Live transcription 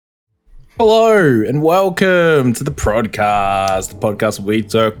Hello and welcome to the podcast. The podcast where we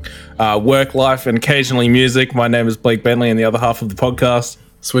talk work, life, and occasionally music. My name is Blake Bentley, and the other half of the podcast,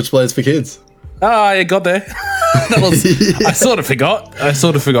 Switchblades for Kids. Ah, you got there. I sort of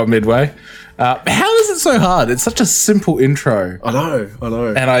forgot. Midway. How is it so hard? It's such a simple intro. I know.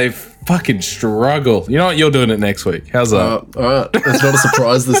 And I fucking struggle. You know what? You're doing it next week. How's that? All right. It's not a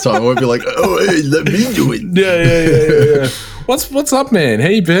surprise this time. I won't be like, oh, hey, let me do it. Yeah. What's up, man? How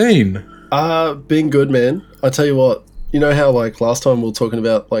you been? Been good, man. I tell you what. You know how like last time we were talking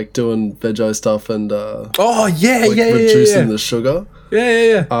about like doing veggie stuff and reducing the sugar.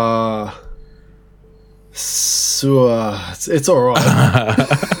 Yeah. So it's all right.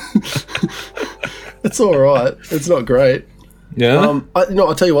 It's all right. It's not great. Yeah.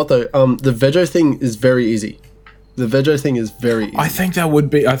 I'll tell you what though. The veggie thing is very easy. I think that would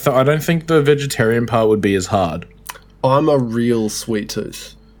be. I don't think the vegetarian part would be as hard. I'm a real sweet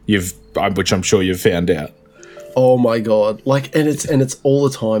tooth. Which I'm sure you've found out. Oh my god! Like, and it's all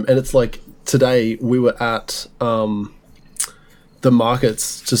the time. And it's like today we were at the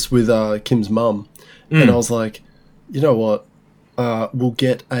markets just with Kim's mum, and I was like, you know what? We'll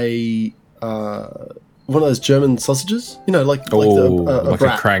get a one of those German sausages. You know, like a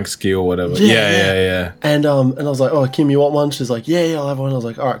Kranksky or whatever. Yeah. And I was like, oh, Kim, you want one? She's like, yeah, I'll have one. I was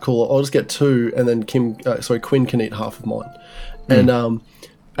like, all right, cool. I'll just get two, and then Quinn can eat half of mine. And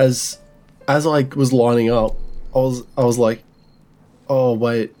as I was lining up, I was like, oh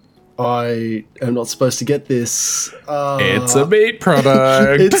wait, I am not supposed to get this. It's a meat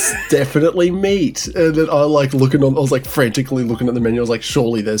product. It's definitely meat. And then I was like frantically looking at the menu. I was like,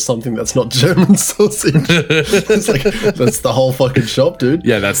 surely there's something that's not German sausage. It's like, that's the whole fucking shop, dude.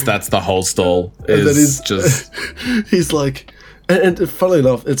 Yeah, that's the whole stall. He's like, and funnily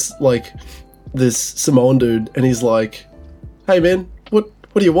enough, it's like this Samoan dude, and he's like, hey man,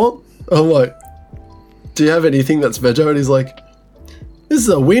 what do you want? I'm like, do you have anything that's veggie? And he's like, this is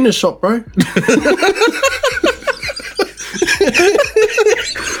a wiener shop, bro.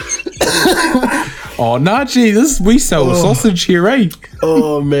 Oh, Nachi, we sell sausage here, eh?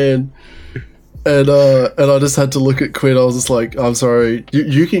 Oh man. And I just had to look at Quinn. I was just like, I'm sorry,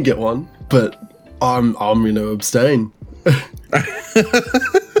 you can get one, but I'm gonna abstain.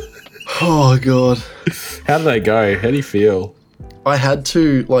 Oh god. How did they go? How do you feel? I had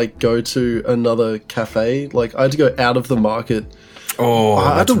to like go to another cafe. Like I had to go out of the market. Oh,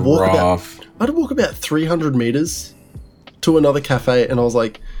 I had to walk about 300 meters to another cafe, and I was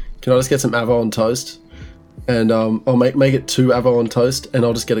like, "Can I just get some avo on toast?" And I'll make it 2 avo on toast, and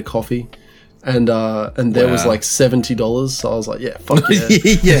I'll just get a coffee. And there was like $70. So I was like, "Yeah, fuck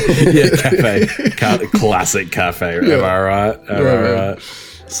yeah, yeah, cafe, classic cafe." Yeah. Am I right?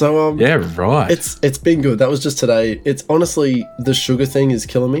 So yeah, right. It's been good. That was just today. It's honestly, the sugar thing is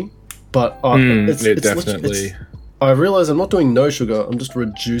killing me, but it's definitely. I realize I'm not doing no sugar. I'm just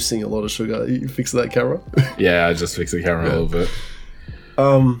reducing a lot of sugar. You fix that camera? Yeah, I just fixed the camera a little bit.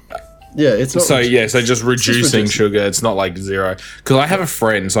 Yeah, it's not. So just reducing sugar. It's not like zero. Because I have a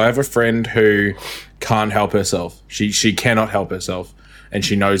friend. So I have a friend who can't help herself. She cannot help herself, and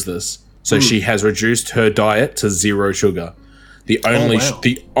she knows this. So she has reduced her diet to 0 sugar. The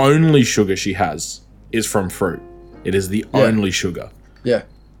only sugar she has is from fruit. It is the only sugar. Yeah.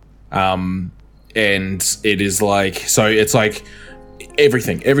 And it is like, so it's like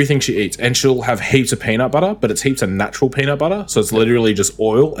everything she eats, and she'll have heaps of peanut butter, but it's heaps of natural peanut butter. So it's literally just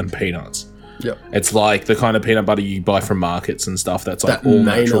oil and peanuts. Yeah. It's like the kind of peanut butter you buy from markets and stuff. That's like all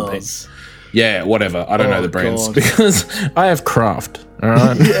natural peanuts. Yeah, whatever. I don't know the brands because I have Kraft. All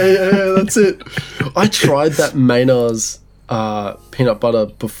right. yeah, that's it. I tried that Maynard's peanut butter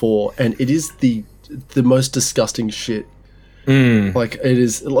before, and it is the most disgusting shit. Like it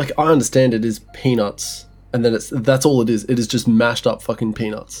is, like I understand it is peanuts, and then that's all it is. It is just mashed up fucking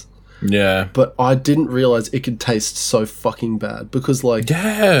peanuts. Yeah. But I didn't realize it could taste so fucking bad because like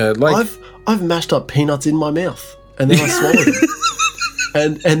I've mashed up peanuts in my mouth and then I swallowed them.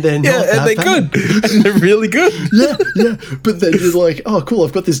 And they're not and they're good. And they're really good. Yeah. But then you're like, oh cool,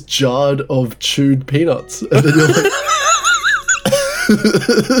 I've got this jar of chewed peanuts. And then you're like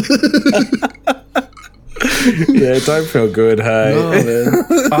yeah, don't feel good, hey.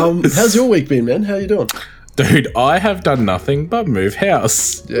 Oh, man. How's your week been, man? How you doing? Dude, I have done nothing but move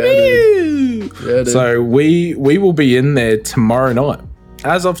house. Yeah, dude. So we will be in there tomorrow night.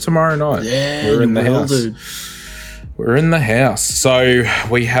 As of tomorrow night. Yeah, we're in the house. Dude. We're in the house. So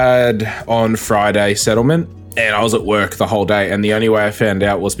we had on Friday settlement, and I was at work the whole day, and the only way I found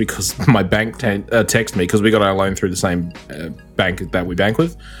out was because my bank texted me, because we got our loan through the same bank that we bank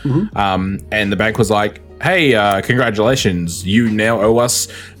with. And the bank was like, hey, congratulations, you now owe us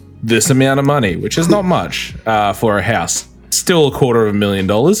this amount of money, which is not much for a house. Still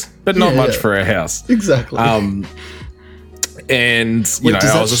 $250,000, but not much for a house. Exactly. And you know,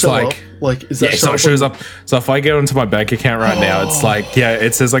 I was just like, is that so it shows up. So if I go into my bank account right now, it's like,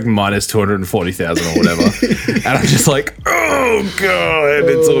 it says like minus 240,000 or whatever, and I'm just like, oh god,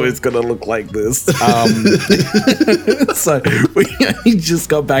 it's always gonna look like this. So we just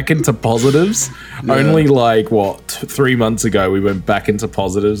got back into positives. Only like 3 months ago, we went back into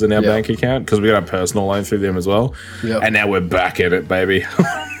positives in our bank account because we got a personal loan through them as well, and now we're back in it, baby.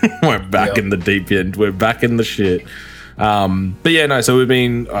 We're back in the deep end. We're back in the shit. But yeah, no, so we've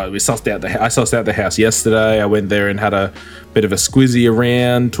been, I sussed out the house yesterday. I went there and had a bit of a squizzy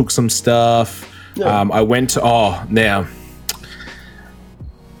around, took some stuff. I went to, now,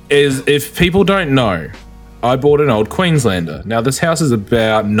 if people don't know, I bought an old Queenslander. Now, this house is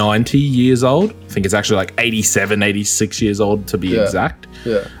about 90 years old. I think it's actually like 87, 86 years old to be exact.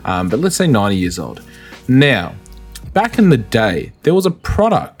 But let's say 90 years old. Now, back in the day, there was a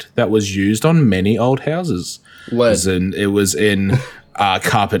product that was used on many old houses. It was in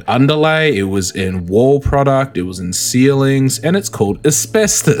carpet underlay, it was in wall product, it was in ceilings, and it's called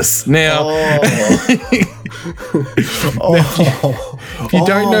asbestos. Now, if you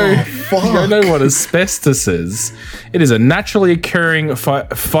don't know what asbestos is, it is a naturally occurring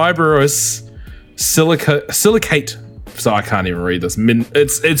fibrous silicate. So I can't even read this.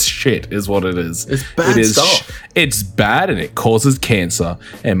 It's shit, is what it is. It's bad stuff. It's bad, and it causes cancer.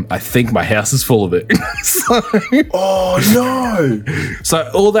 And I think my house is full of it. Oh no!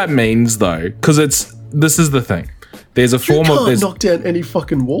 So all that means, though, because this is the thing. There's a form of knock down any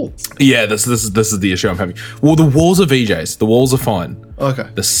fucking walls. Yeah, this is the issue I'm having. Well, the walls are VJs. The walls are fine. Okay.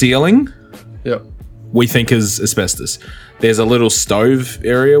 The ceiling, yep, we think is asbestos. There's a little stove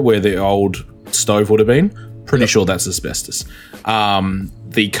area where the old stove would have been. Pretty sure that's asbestos.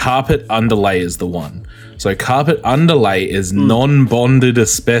 The carpet underlay is the one. So carpet underlay is non-bonded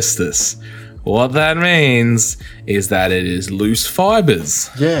asbestos. What that means is that it is loose fibers.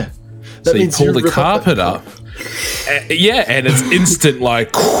 Yeah. So you pull the carpet up. And it's instant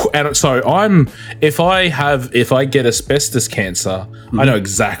like. And so if I get asbestos cancer, I know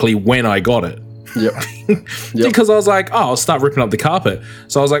exactly when I got it. Yep. Because I was like, I'll start ripping up the carpet.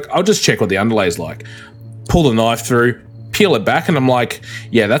 So I was like, I'll just check what the underlay is like. Pull the knife through, peel it back, and I'm like,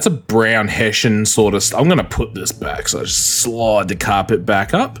 yeah, that's a brown Hessian sort of I'm going to put this back. So I just slide the carpet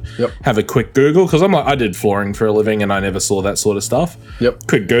back up, have a quick Google, because I'm like, I did flooring for a living and I never saw that sort of stuff.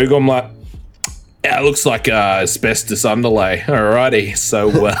 Quick Google, I'm like, yeah, it looks like asbestos underlay. Alrighty, so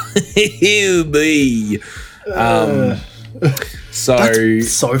he'll be. That's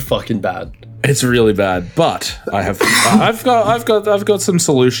so fucking bad. It's really bad, but I've got some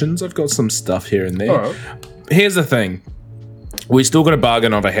solutions. I've got some stuff here and there. Right. Here's the thing. We still got a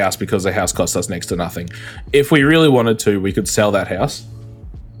bargain of a house because the house cost us next to nothing. If we really wanted to, we could sell that house.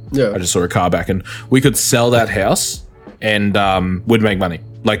 Yeah. I just saw a car back, and we could sell that house and we'd make money.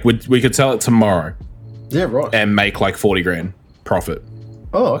 Like we could sell it tomorrow. Yeah, right. And make like 40 grand profit.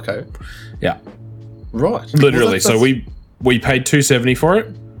 Oh, okay. Yeah. Right. Literally. So we paid $270 for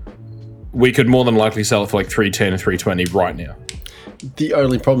it. We could more than likely sell it for like $310 or $320 right now. The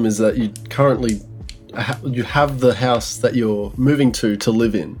only problem is that you currently you have the house that you're moving to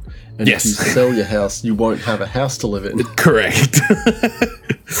live in, and if you sell your house, you won't have a house to live in. Correct.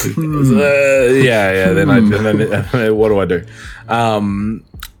 Then what do I do?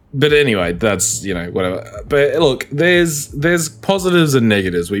 But anyway, that's whatever. But look, there's positives and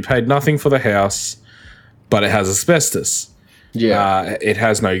negatives. We paid nothing for the house, but it has asbestos. Yeah. It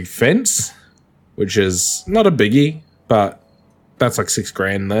has no fence, which is not a biggie, but that's like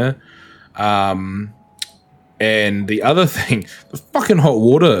 $6,000 there. And the other thing, the fucking hot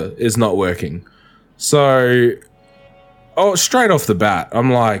water is not working. So, straight off the bat,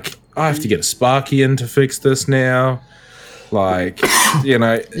 I'm like, I have to get a Sparky in to fix this now. Like, you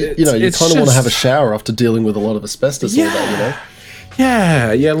kind of want to have a shower after dealing with a lot of asbestos all day,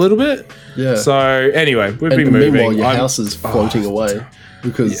 Yeah, a little bit. Yeah. So anyway, we've been moving. Meanwhile, your house is floating away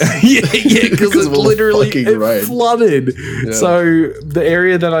because because it literally flooded. Yeah. So the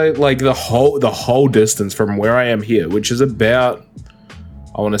area that I like, the whole distance from where I am here, which is about,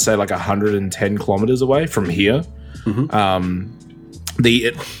 I want to say like 110 kilometers away from here.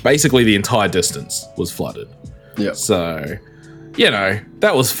 Basically the entire distance was flooded. Yeah. So,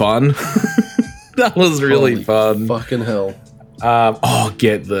 that was fun. That was really fun. Fucking hell.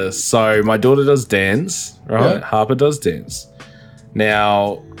 Get this. So my daughter does dance, right? Yeah. Harper does dance.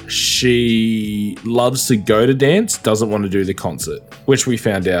 Now, she loves to go to dance, doesn't want to do the concert, which we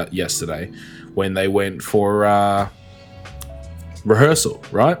found out yesterday when they went for rehearsal,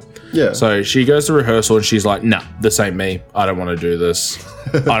 right? Yeah. So she goes to rehearsal and she's like, nah, this ain't me. I don't want to do this.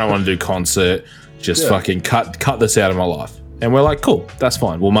 I don't want to do concert. Just fucking cut this out of my life. And we're like, cool, that's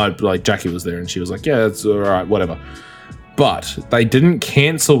fine. Well, Jackie was there and she was like, yeah, it's all right, whatever. But they didn't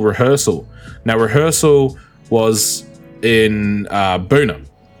cancel rehearsal. Now, rehearsal was in Boona,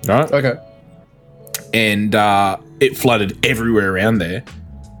 right? Okay. And it flooded everywhere around there.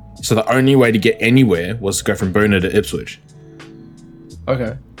 So the only way to get anywhere was to go from Boona to Ipswich.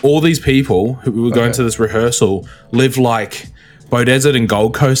 Okay. All these people who were going to this rehearsal live like Beaudesert and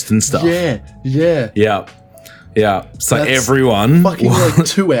Gold Coast and stuff. Yeah. So that's everyone fucking like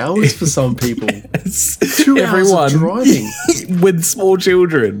 2 hours for some people. 2 hours of driving with small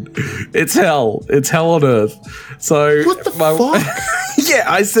children. It's hell. It's hell on earth. So what the fuck? Yeah,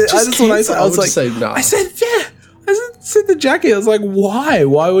 I said. I was like, nah. I said, yeah. I said to Jackie, I was like, why?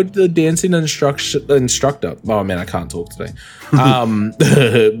 Why would the dancing instructor? Oh man, I can't talk today.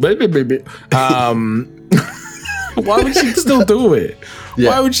 Why would she still do it? Yeah.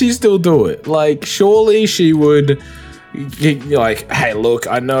 Why would she still do it? Like, surely she would. Like, hey, look,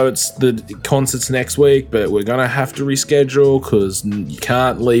 I know it's the concert's next week, but we're gonna have to reschedule because you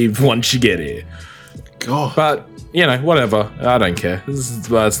can't leave once you get here. God. But you know, whatever. I don't care.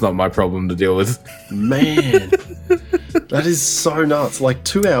 That's not my problem to deal with. Man, that is so nuts. Like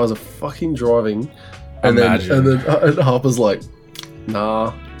 2 hours of fucking driving, and then Harper's like,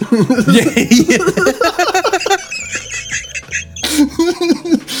 nah.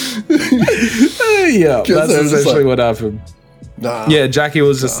 Yeah, that's essentially what happened. Nah. Yeah, Jackie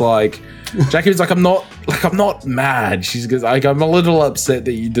was just like, I'm not mad. She's like, I'm a little upset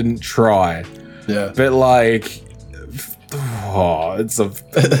that you didn't try. Yeah, but like, and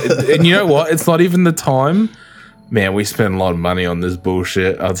you know what? It's not even the time. Man, we spend a lot of money on this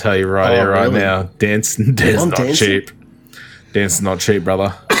bullshit. I'll tell you right now. Dancing's not cheap. Dancing's not cheap,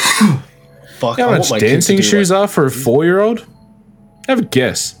 brother. Fuck. You know how much dancing shoes are for a 4-year-old? Have a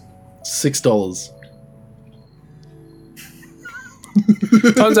guess. $6.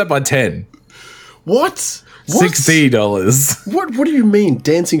 Times that by 10. What? $60. What do you mean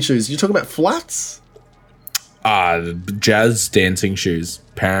dancing shoes? You're talking about flats? Jazz dancing shoes.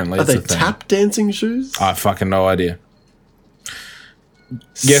 Apparently, are they tap dancing shoes? I fucking no idea.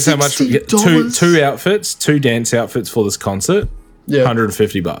 Guess how much? Two outfits, 2 dance outfits for this concert. Yeah,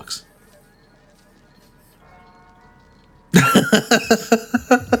 $150.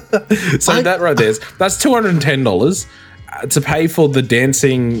 So that right there, that's $210 to pay for the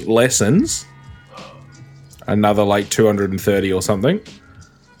dancing lessons. Another like $230 or something.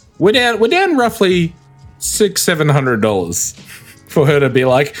 We're down roughly $600-700 for her to be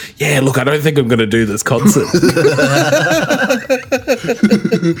like, yeah, look, I don't think I'm going to do this concert.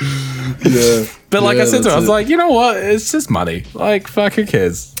 But like I said to her, I was like, you know what? It's just money. Like, fuck, who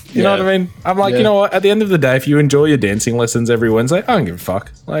cares? You know what I mean? I'm like, you know what? At the end of the day, if you enjoy your dancing lessons every Wednesday, I don't give a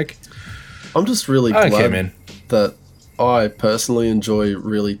fuck. Like, I'm just really glad that I personally enjoy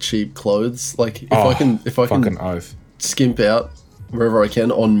really cheap clothes. Like, if I can skimp out wherever I can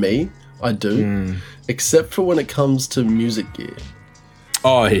on me, I do. Except for when it comes to music gear.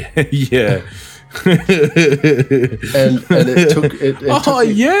 Oh yeah. and it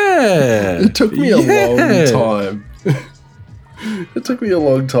took me a long time. It took me a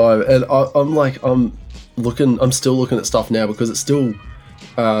long time, and I'm still looking at stuff now because it's still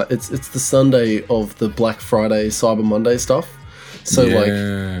it's the Sunday of the Black Friday Cyber Monday stuff. So like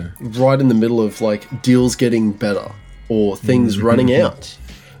right in the middle of like deals getting better or things running out.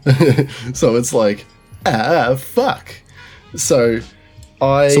 So it's like fuck. So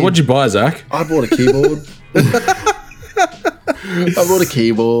what'd you buy, Zach? I bought a keyboard. I bought a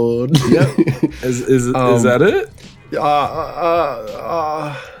keyboard. Yep. Is that it?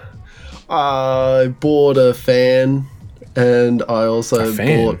 I bought a fan, and I also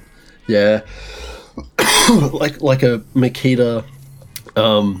bought like a Makita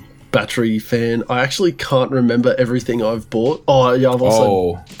battery fan. I actually can't remember everything I've bought. Oh yeah,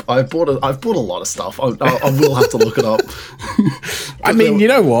 I've bought a lot of stuff. I will have to look it up. I mean, you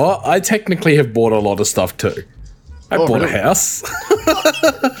know what? I technically have bought a lot of stuff too. I bought a house.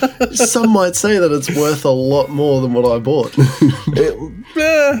 Some might say that it's worth a lot more than what I bought.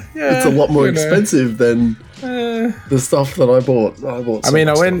 It's a lot more expensive than the stuff that I bought.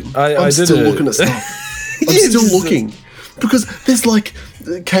 I'm still looking at stuff. I'm still looking. Because there's like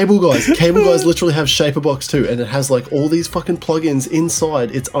Cable Guys. Cable Guys literally have Shaperbox too, and it has like all these fucking plugins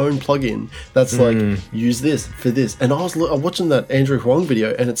inside its own plugin that's like, use this for this. And I was watching that Andrew Huang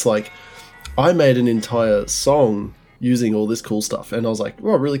video, and it's like, I made an entire song using all this cool stuff, and I was like,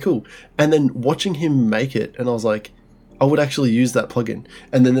 oh, really cool. And then watching him make it, and I was like, I would actually use that plugin.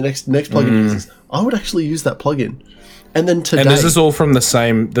 And then the next plugin uses, I would actually use that plugin. And then today, and this is all from the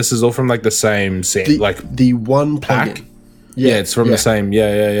same. This is all from like the same the one pack. plugin. Yeah, it's from the same.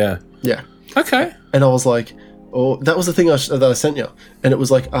 Yeah. Okay. And I was like, oh, that was the thing that I sent you, and it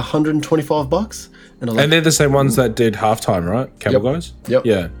was like $125. And I was like, they're the same ones that did Halftime, right? Cable Guys. Yep.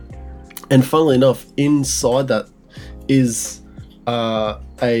 Yeah. And funnily enough, inside that is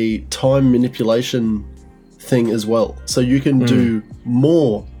a time manipulation thing as well. So you can do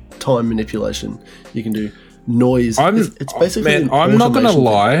more time manipulation. You can do noise. It's basically man, I'm not gonna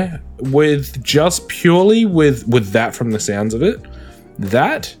lie, with just purely with that from the sounds of it,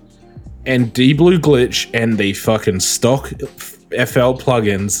 that and D-Blue Glitch and the fucking stock FL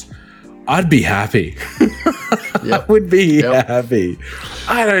plugins, I'd be happy. I would be happy.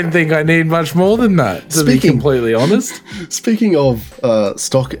 I don't think I need much more than that, to be completely honest. Speaking of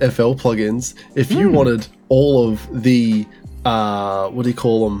stock FL plugins, if you wanted all of the, what do you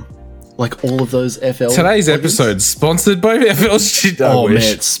call them? Like all of those FL Today's plugins? episode sponsored by FL Studio. Oh man,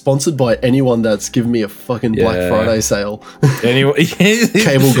 it's sponsored by anyone that's given me a fucking Black Friday sale. Anyway,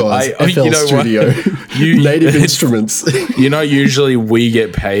 Cable Guys, FL Studio, Native Instruments. Usually we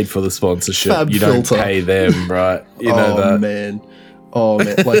get paid for the sponsorship. Fab you filter. don't pay them, right? You know that. Oh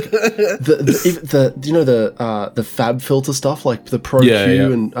man, like the Fab filter stuff, like the Pro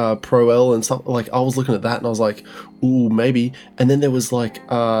Q and Pro L and stuff. Like I was looking at that and I was like, ooh, maybe. And then there was like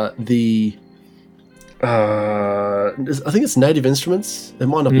I think it's Native Instruments. It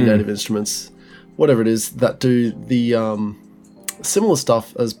might not be Native Instruments, whatever it is that do the similar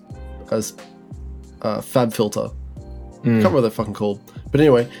stuff as Fab filter. I can't remember what they're fucking called. But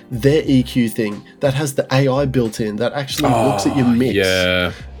anyway, their EQ thing that has the AI built in that actually looks at your mix.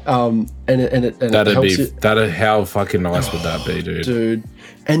 Yeah. And How fucking nice would that be, dude?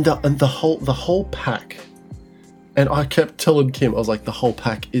 And the whole pack. And I kept telling Kim, I was like, the whole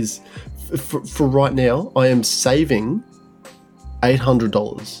pack is for right now. I am saving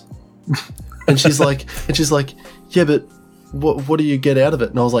 $800. and she's like, yeah, but what do you get out of it?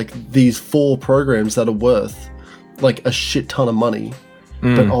 And I was like, these 4 programs that are worth like a shit ton of money.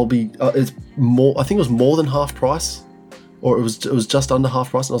 But I'll be it's more. I think it was more than half price, or it was just under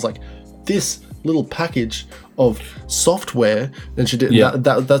half price. And I was like, this little package of software. And she did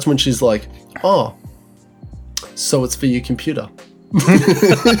that's when she's like, oh, so it's for your computer. And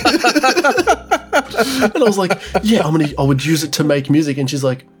I was like, yeah, I would use it to make music. And she's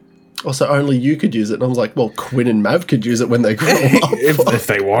like, oh, so only you could use it. And I was like, well, Quinn and Mav could use it when they grow up. if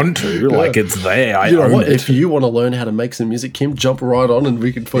they want to, like it's there. I own it. If you want to learn how to make some music, Kim, jump right on and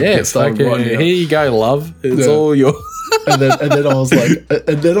we can get started right now. Here you go, love. It's all yours. and then I was like,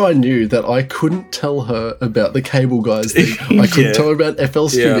 and then I knew that I couldn't tell her about the Cable Guys thing. I couldn't tell her about FL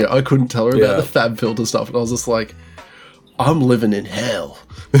Studio. I couldn't tell her about the Fab filter stuff. And I was just like, I'm living in hell.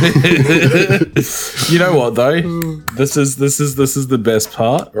 You know what though? This is the best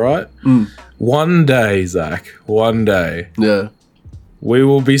part, right? One day, Zach. One day. Yeah. We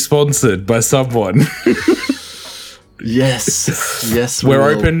will be sponsored by someone. Yes. We're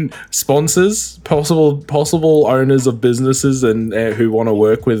open sponsors, possible owners of businesses and who want to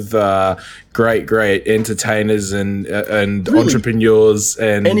work with great entertainers and really? Entrepreneurs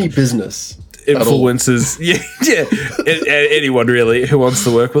and any business. Influencers, anyone really who wants to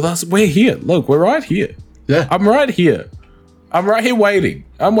work with us, we're here. Look, we're right here. Yeah, I'm right here waiting.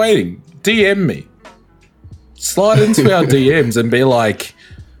 I'm waiting. DM me. Slide into our DMs and be like,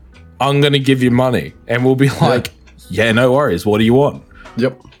 I'm gonna give you money, and we'll be like, yeah, no worries. What do you want?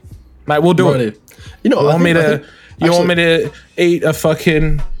 Yep, mate, we'll do it. You know, you want me to eat a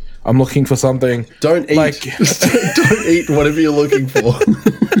fucking? I'm looking for something. Don't eat. Don't eat whatever you're looking for.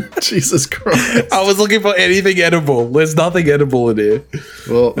 Jesus Christ. I was looking for anything edible. There's nothing edible in here.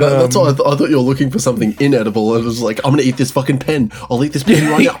 Well, that's why I thought you were looking for something inedible. And it was like, I'm going to eat this fucking pen. I'll eat this pen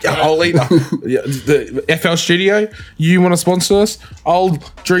right now. I'll eat the FL Studio. You want to sponsor us? I'll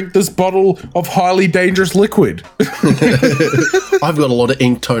drink this bottle of highly dangerous liquid. I've got a lot of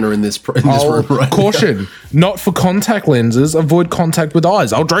ink toner in this room right Caution, not for contact lenses. Avoid contact with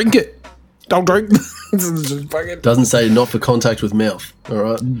eyes. I'll drink it. I'll drink. Doesn't say not for contact with mouth. All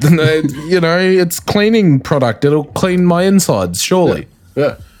right. It's cleaning product. It'll clean my insides, surely.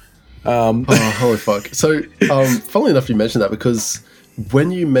 Yeah. Holy fuck. So, funnily enough, you mentioned that because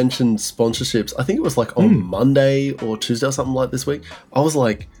when you mentioned sponsorships, I think it was like on Monday or Tuesday or something like this week, I was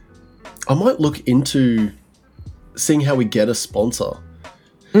like, I might look into seeing how we get a sponsor.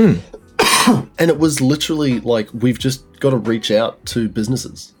 And it was literally like, we've just got to reach out to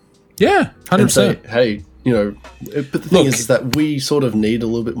businesses. Yeah, 100%. And say, hey, but the thing is that we sort of need a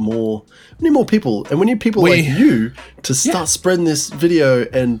little bit more. We need more people, and we need people like you to start spreading this video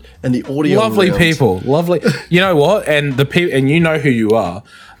and the audio. Lovely around. People, lovely. You know what? And and you know who you are.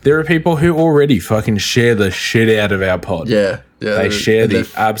 There are people who already fucking share the shit out of our pod. Yeah. They share the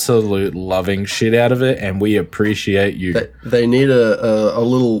absolute loving shit out of it, and we appreciate you. They need a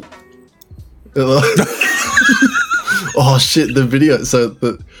little. Oh shit! The video. So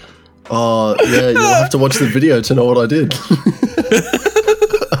you'll have to watch the video to know what I did.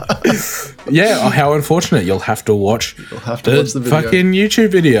 Yeah, how unfortunate. You'll have to watch the video. Fucking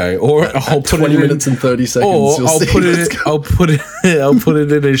YouTube video, or I'll put 20 it in, minutes and 30 seconds. or I'll put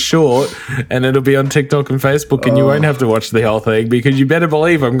it in a short, and it'll be on TikTok and Facebook, and you won't have to watch the whole thing, because you better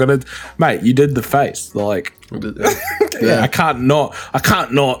believe I'm gonna, mate. You did the face, like, I can't not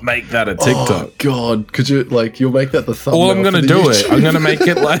make that a TikTok. Oh God, could you you'll make that the thumbnail? All I'm gonna do it. I'm gonna make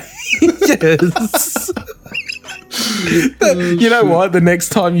it like yes. You know what? The next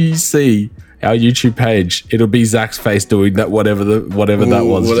time you see our YouTube page, it'll be Zach's face doing that, whatever that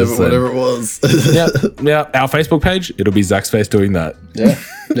was. Whatever it was. Yeah. Our Facebook page, it'll be Zach's face doing that. Yeah.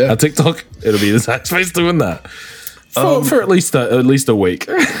 Our TikTok, it'll be Zach's face doing that for at least a week,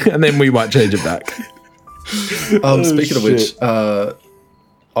 and then we might change it back. Speaking of which,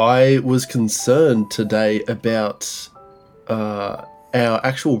 I was concerned today about our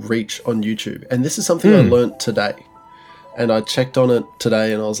actual reach on YouTube, and this is something I learnt today. And I checked on it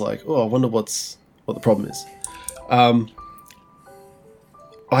today, and I was like, "Oh, I wonder what the problem is." Let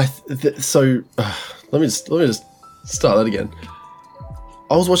me just start that again.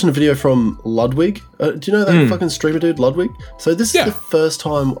 I was watching a video from Ludwig. Do you know that fucking streamer dude, Ludwig? So this is the first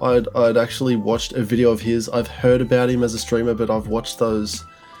time I'd actually watched a video of his. I've heard about him as a streamer, but I've watched those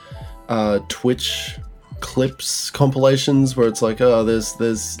Twitch clips compilations where it's like,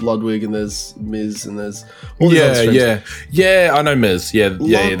 there's Ludwig and there's Miz and there's all these other streams. I know Miz.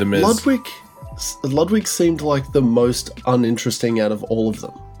 The Miz. Ludwig seemed like the most uninteresting out of all of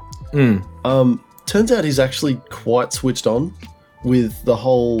them. Turns out he's actually quite switched on with the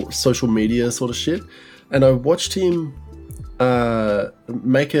whole social media sort of shit, and I watched him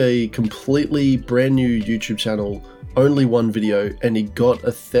make a completely brand new YouTube channel, only one video, and he got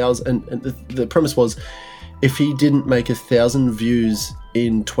 1,000. And the premise was, if he didn't make 1,000 views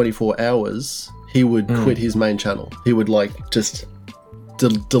in 24 hours, he would quit his main channel. He would just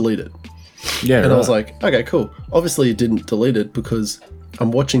delete it. Yeah, and I was like, okay, cool. Obviously, he didn't delete it because I'm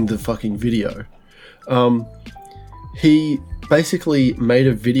watching the fucking video. He basically made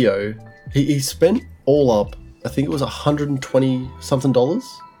a video. He spent all up, I think it was $120 something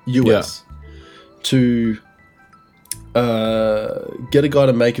US to get a guy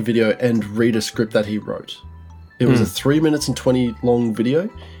to make a video and read a script that he wrote. It was a 3 minutes and 20 long video.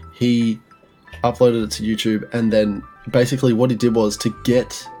 He uploaded it to YouTube, and then basically what he did was, to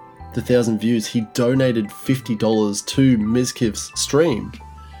get the 1,000 views, he donated $50 to Mizkif's stream,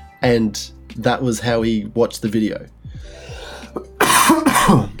 and that was how he watched the video.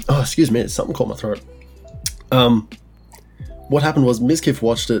 Oh, excuse me, something caught my throat. What happened was, Mizkif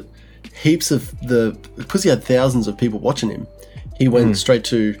watched it. Because he had thousands of people watching him, he went straight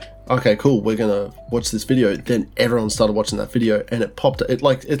to, okay, cool, we're gonna watch this video. Then everyone started watching that video, and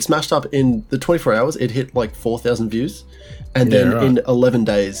it smashed up in the 24 hours. It hit 4,000 views, and then in 11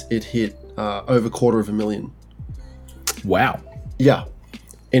 days it hit over 250,000. Wow. Yeah,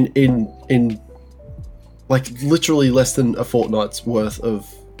 in literally less than a fortnight's worth of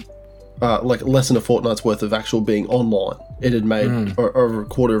actual being online. It had made over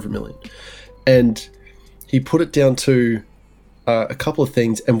 250,000, and he put it down to a couple of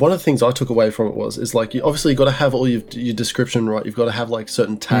things. And one of the things I took away from it is you obviously got to have all your description right. You've got to have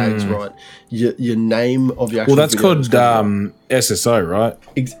certain tags right. Your name of your actual. Well, that's called SSO, right?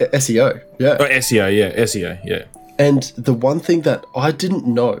 SEO, yeah. Oh, SEO, yeah. And the one thing that I didn't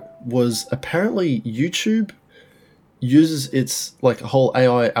know was, apparently YouTube uses its whole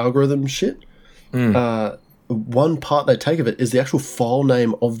AI algorithm shit. One part they take of it is the actual file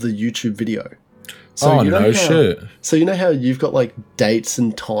name of the YouTube video. So shit. So you know how you've got dates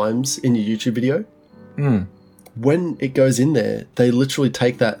and times in your YouTube video? When it goes in there, they literally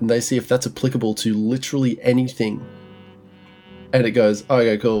take that and they see if that's applicable to literally anything. And it goes,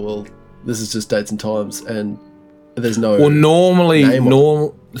 okay, cool, well, this is just dates and times, and there's no...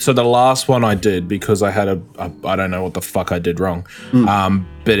 Well, so the last one I did, because I had I don't know what the fuck I did wrong,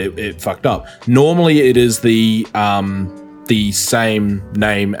 but it fucked up. Normally it is the same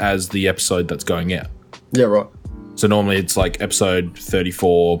name as the episode that's going out. Yeah, right. So normally it's episode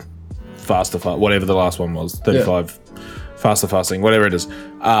 34, whatever the last one was, 35, fasting, whatever it is.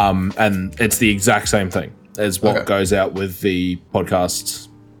 And it's the exact same thing as what goes out with the podcast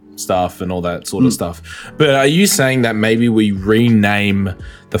stuff and all that sort of stuff. But are you saying that maybe we rename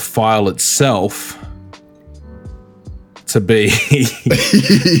the file itself to be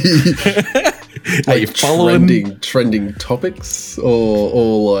are you following trending topics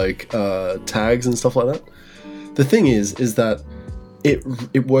or like tags and stuff like that? The thing is that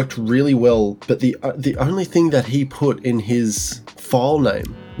it worked really well, but the only thing that he put in his file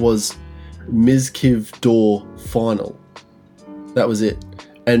name was Mizkiv Door Final. That was it.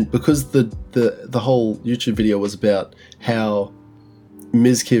 And because the whole YouTube video was about how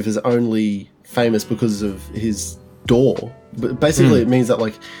Mizkiv is only famous because of his door, but basically it means that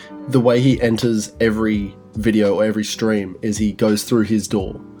like the way he enters every video or every stream is he goes through his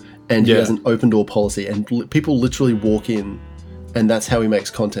door, and he has an open door policy, and people literally walk in, and that's how he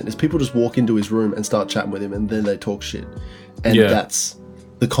makes content. Is people just walk into his room and start chatting with him, and then they talk shit, and that's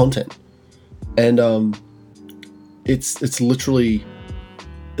the content. And it's literally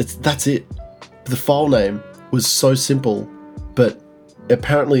that's it. The file name was so simple, but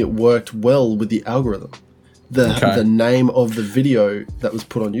apparently it worked well with the algorithm. The name of the video that was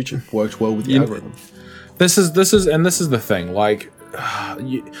put on YouTube worked well with the algorithm. This is the thing. Like,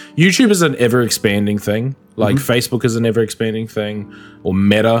 YouTube is an ever expanding thing. Like Facebook is an ever expanding thing, or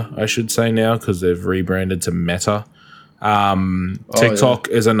Meta, I should say now, because they've rebranded to Meta. TikTok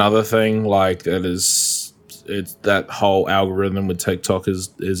is another thing. Like it's that whole algorithm with TikTok is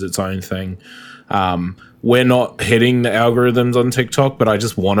its own thing. We're not hitting the algorithms on TikTok, but I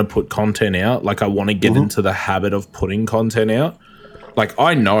just want to put content out. Like I want to get into the habit of putting content out. Like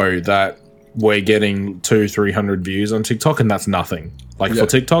I know that we're getting 200-300 views on TikTok, and that's nothing. Like for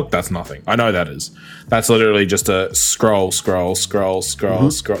TikTok, that's nothing. I know that is. That's literally just a scroll.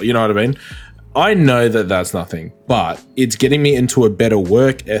 You know what I mean? I know that that's nothing, but it's getting me into a better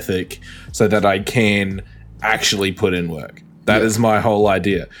work ethic so that I can actually put in work. That is my whole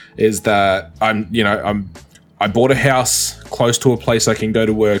idea, is that I bought a house close to a place I can go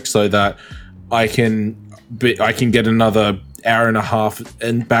to work so that I can get another hour and a half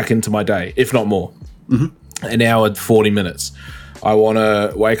and back into my day, if not more. An hour and 40 minutes. I want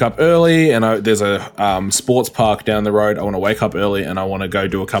to wake up early, and there's a sports park down the road. I want to wake up early, and I want to go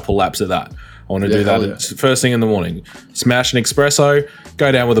do a couple laps of that. I want to do that first thing in the morning. Smash an espresso,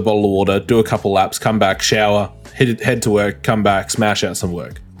 go down with a bottle of water, do a couple laps, come back, shower, head to work, come back, smash out some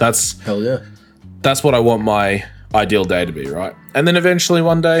work. That's what I want my ideal day to be, right? And then eventually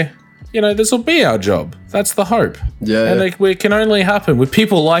one day, this will be our job. That's the hope. And it can only happen with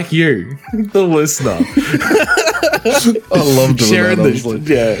people like you, the listener. I love doing sharing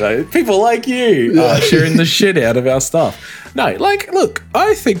that, people like you sharing the shit out of our stuff. No, look,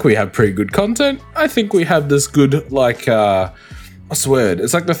 I think we have pretty good content. I think we have this good, what's the word?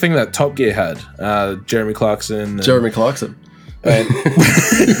 It's like the thing that Top Gear had. Jeremy Clarkson. And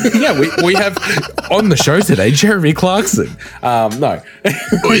we have on the show today Jeremy Clarkson. No.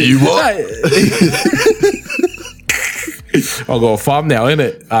 What you what? I'll go farm now,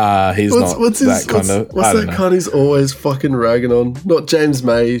 innit? He's what's that cunt he's always fucking ragging on? Not James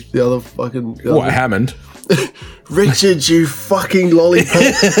May, the other fucking... What, Hammond? Richard, you fucking lollipop.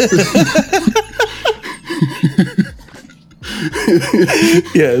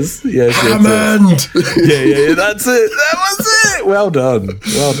 yes. Hammond. Yeah, that's it. That was it. Well done.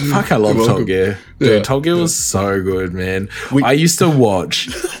 Fuck, I love Top Gear. Dude, Top Gear was so good, man. I used to watch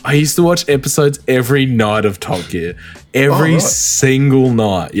episodes every night of Top Gear. Every single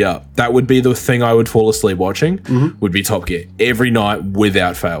night. Yeah. That would be the thing I would fall asleep watching, would be Top Gear. Every night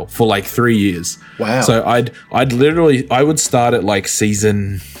without fail for like 3 years. Wow. So I would start at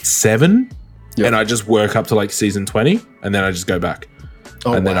season 7. Yep. And I just work up to season 20, and then I just go back.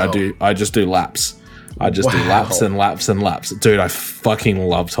 Then I just do laps. I just do laps and laps and laps. Dude, I fucking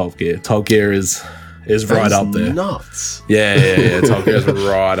love Top Gear. Top Gear is right up there. Nuts. Yeah. Top Gear is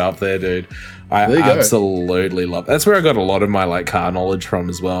right up there, dude. I absolutely love it. That's where I got a lot of my car knowledge from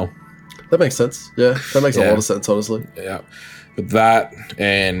as well. That makes sense. Yeah, that makes a lot of sense, honestly. Yeah. But that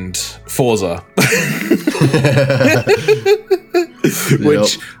and Forza.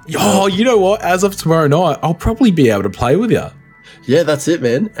 Which, you know what? As of tomorrow night, I'll probably be able to play with you. Yeah, that's it,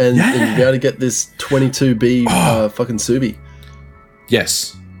 man. And you'll be able to get this 22B fucking Subi.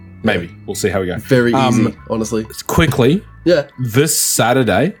 Yes. Maybe. We'll see how we go. Very easy, honestly. Quickly. Yeah. This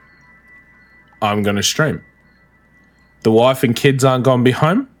Saturday, I'm going to stream. The wife and kids aren't going to be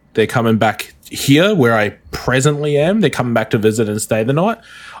home. They're coming back here where I presently am. They're coming back to visit and stay the night.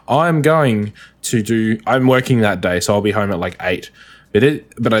 I'm working that day, so I'll be home at 8.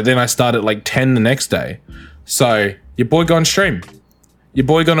 But then I start at 10 the next day. So your boy gonna stream. Your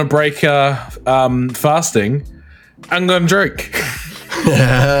boy gonna break fasting. I'm gonna drink.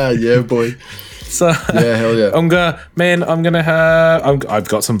 Yeah, boy. So yeah, hell yeah. I've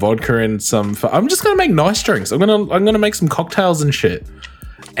got some vodka and some. I'm just gonna make nice drinks. I'm gonna make some cocktails and shit.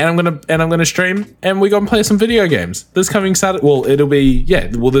 And I'm gonna stream, and we're gonna play some video games this coming Saturday. Well, it'll be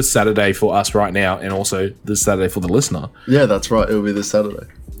this Saturday for us right now, and also this Saturday for the listener. Yeah, that's right. It'll be this Saturday.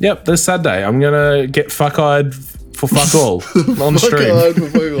 Yep, this Saturday. I'm gonna get fuck-eyed for fuck all on stream. Fuck-eyed for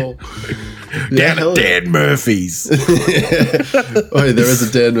fuck all. Down at Dan Murphy's. Oh, there is a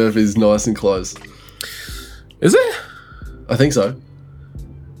Dan Murphy's nice and close. Is it? I think so.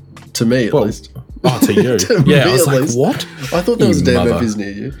 To me, at least. Oh, to you. To yeah, me, I was like, least. what? I thought there was a Dan Murphy's near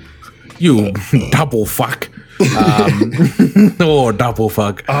you. You double fuck. Double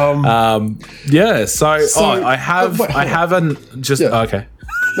fuck. Yeah, so I haven't just... Yeah. Okay.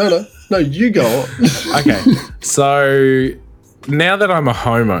 No, you go on. Okay, so now that I'm a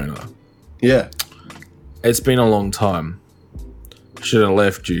homeowner... Yeah. It's been a long time. Should have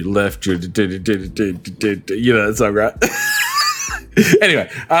left you. You know that song, right? Anyway,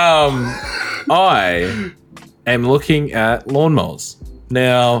 I am looking at lawnmowers.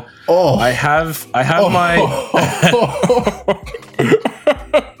 Now, I have my...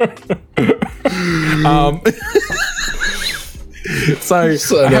 so I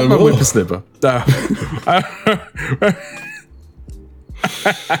have my whippersnipper.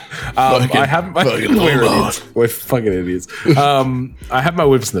 I have my we're fucking idiots. I have my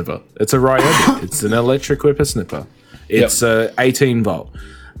whippersnipper. It's a Ryobi. It's an electric whippersnipper. It's a 18 volt.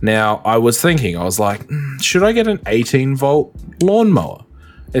 Now I was thinking, I was like, should I get an 18 volt lawnmower?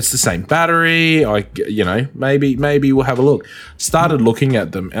 It's the same battery. Maybe we'll have a look. Started looking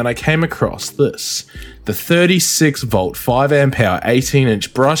at them, and I came across this. The 36 volt, 5 amp hour, 18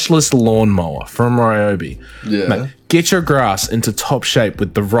 inch brushless lawnmower from Ryobi. Yeah. Mate, get your grass into top shape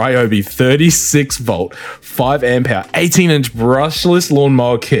with the Ryobi 36 volt, 5 amp hour, 18 inch brushless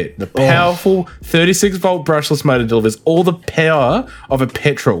lawnmower kit. The powerful 36 volt brushless motor delivers all the power of a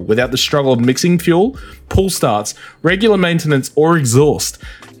petrol without the struggle of mixing fuel, pull starts, regular maintenance, or exhaust.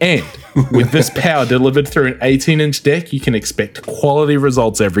 And with this power delivered through an 18 inch deck, you can expect quality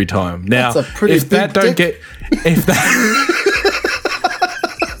results every time. Now, if that don't get... If that...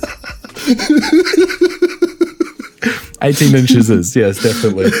 18 inches is, yes,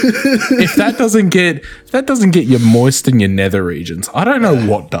 definitely. If that doesn't get you moist in your nether regions, I don't know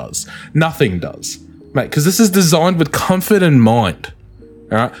what does. Nothing does, mate, because this is designed with comfort in mind.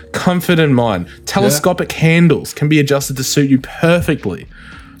 All right, comfort in mind. Telescopic handles can be adjusted to suit you perfectly.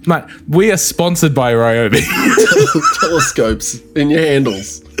 Mate, we are sponsored by Ryobi. Telescopes in your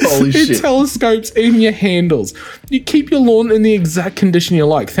handles. Holy shit. Telescopes in your handles. You keep your lawn in the exact condition you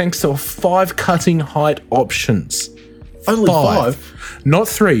like thanks to 5 cutting height options. Only 5? Not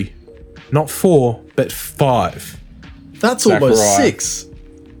 3, not 4, but 5. That's almost 6.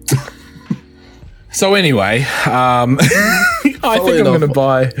 So anyway, I think I'm going to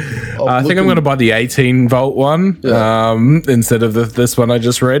buy. I think I'm going to buy the 18 volt one instead of this one I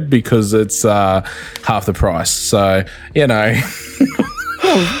just read because it's half the price. So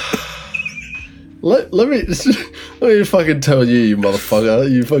Let me fucking tell you, you motherfucker.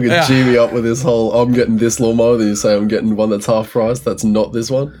 You fucking G me up with this whole I'm getting this lawnmower, then you say I'm getting one that's half price. That's not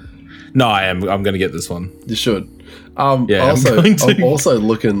this one. No, I am. I'm going to get this one. You should. I'm also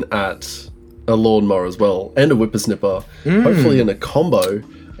looking at a lawnmower as well and a whippersnipper, hopefully in a combo,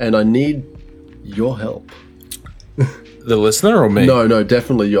 and I need your help. The listener or me? No,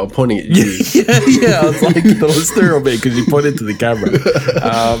 definitely you. I'm pointing at you. yeah. I was like the listener or me because you pointed to the camera.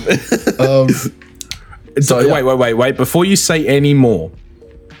 Wait. Before you say any more,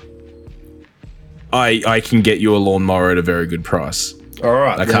 I can get you a lawnmower at a very good price. All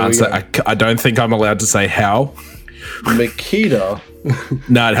right. I can't say. I don't think I'm allowed to say how. Makita.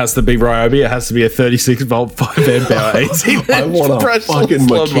 No, it has to be Ryobi. It has to be a 36 volt, 5 amp hour, 18. I want a fucking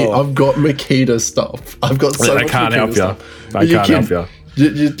Makita. I've got Makita stuff. I've got so much. I can't help you. I can't help you.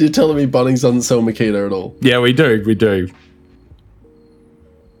 You're telling me Bunnings doesn't sell Makita at all? Yeah, we do.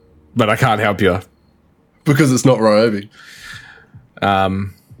 But I can't help you because it's not Ryobi.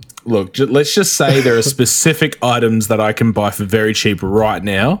 Look, let's just say there are specific items that I can buy for very cheap right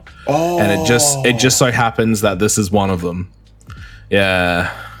now, and it just so happens that this is one of them.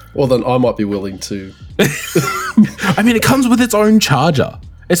 Yeah. Well, then I might be willing to. I mean, it comes with its own charger.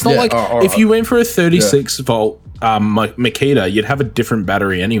 It's not like if you went for a 36 volt Makita, you'd have a different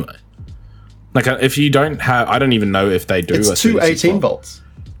battery anyway. Like if you don't have, I don't even know if they do. It's two 18 volts.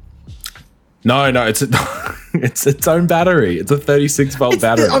 No, it's it's its own battery. It's a 36 volt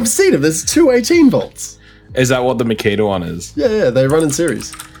battery. I've seen it. There's two 18 volts. Is that what the Makita one is? Yeah, they run in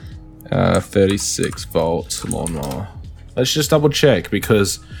series. 36 volt lawnmower. Let's just double check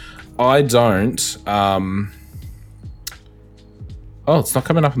because I don't. Oh, it's not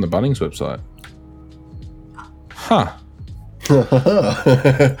coming up on the Bunnings website. Huh. In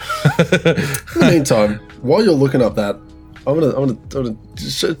the meantime, while you're looking up that, I'm gonna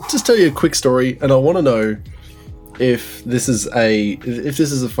just tell you a quick story, and I want to know if this is a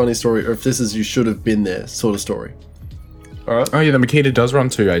funny story or if this is you should have been there sort of story. All right. Oh yeah, the Makita does run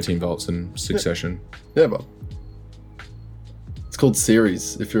two 18 volts in succession. Yeah, but it's called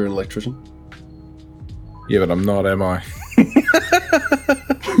series if you're an electrician. Yeah, but I'm not, am I?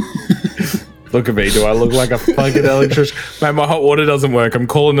 Look at me. Do I look like a fucking electrician? Man, my hot water doesn't work. I'm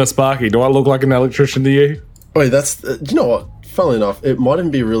calling a Sparky. Do I look like an electrician to you? Wait, that's... you know what? Funnily enough, it might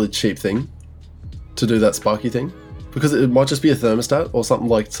even be a really cheap thing to do that Sparky thing. Because it might just be a thermostat or something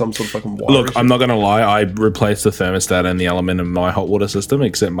like some sort of fucking wire. Look, I'm not going to lie. I replaced the thermostat and the element in my hot water system,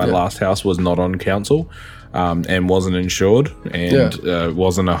 except my last house was not on council and wasn't insured and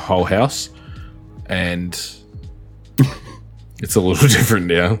wasn't a whole house. And... it's a little different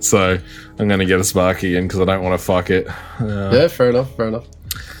now, so I'm going to get a Sparky in because I don't want to fuck it. Yeah, fair enough.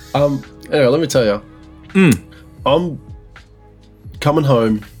 Anyway, let me tell you. I'm coming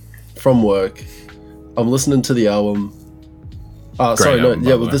home from work. I'm listening to the album.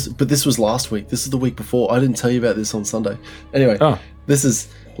 This was last week. This is the week before. I didn't tell you about this on Sunday. Anyway, this is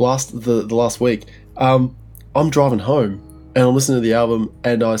the last week. I'm driving home and I'm listening to the album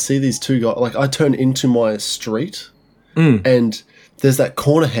and I see these two guys. Like, I turn into my street. And there's that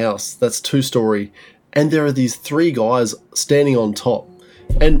corner house that's 2-story, and there are these 3 guys standing on top.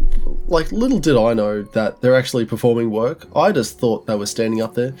 And like, little did I know that they're actually performing work. I just thought they were standing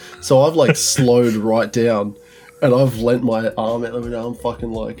up there. So I've like slowed right down, and I've lent my arm out the window. I'm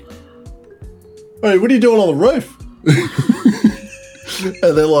fucking like, "Hey, what are you doing on the roof?"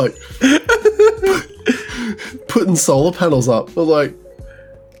 And they're like putting solar panels up. I'm like,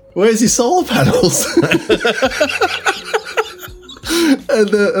 "Where's your solar panels?" and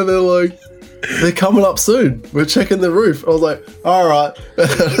they're like, "They're coming up soon. We're checking the roof." I was like, "All right."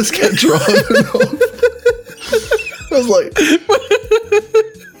 Let's get driving off. I was like,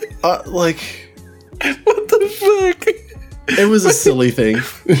 what the fuck? It was a silly thing.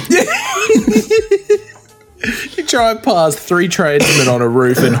 You drive past 3 tradesmen on a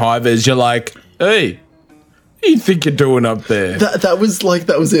roof in high-vis, you're like, "Hey, what do you think you're doing up there?" That was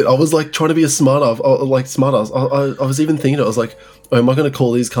it. I was like trying to be a smartass. I was even thinking, I was like, am I going to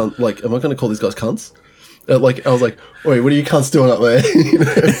call these guys cunts? I was like, "Wait, what are you cunts doing up there?"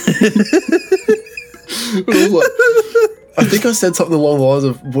 But I was like, I think I said something along the lines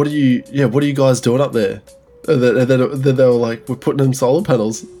of, what are you guys doing up there? And then they were like, "We're putting in solar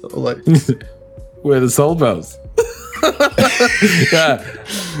panels." I was like, where are the solar panels? Yeah,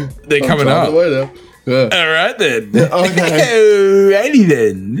 they're coming up. Yeah. All right then. Yeah, okay. Alrighty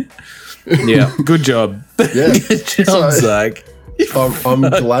then. Yeah, good job. Yeah. Good job, Zach. I'm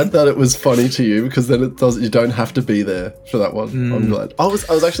glad that it was funny to you, because then you don't have to be there for that one. I'm glad. I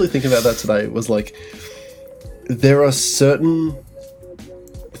was actually thinking about that today. It was like, there are certain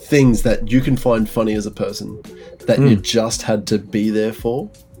things that you can find funny as a person that you just had to be there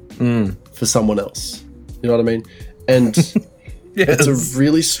for someone else. You know what I mean? And Yes. it's a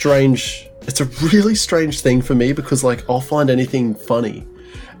really strange thing for me, because like, I'll find anything funny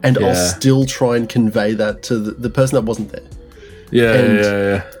and I'll still try and convey that to the person that wasn't there.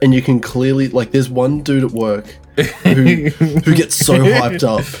 Yeah. And you can clearly, like, there's one dude at work who gets so hyped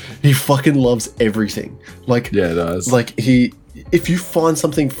up. He fucking loves everything. Like, Yeah, it does. like if you find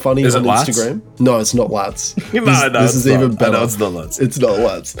something funny on Instagram, no, it's not Lats. This is even better. No, it's not Lats. It's not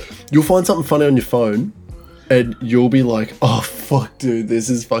Lats. You'll find something funny on your phone, and you'll be like, "Oh fuck, dude, this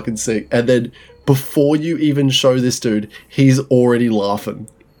is fucking sick." And then before you even show this dude, he's already laughing,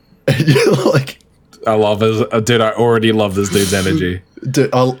 and you're like, I love his dude. I already love this dude's energy. Dude,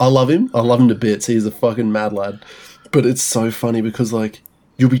 I love him. I love him to bits. He's a fucking mad lad. But it's so funny because, like,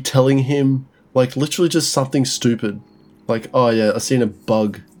 you'll be telling him, like, literally just something stupid. Like, "Oh yeah, I seen a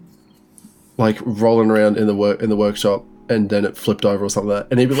bug, like, rolling around in the workshop, and then it flipped over or something like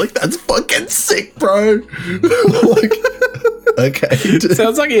that." And he'd be like, "That's fucking sick, bro." Like, okay. Dude.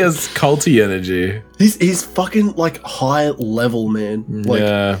 Sounds like he has culty energy. He's fucking, like, high level, man. Like,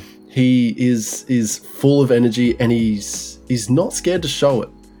 yeah. he is full of energy, and he's not scared to show it.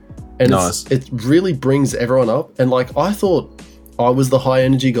 And Nice. it really brings everyone up. And like, I thought I was the high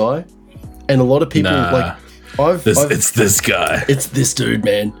energy guy, and a lot of people like it's this guy. It's this dude,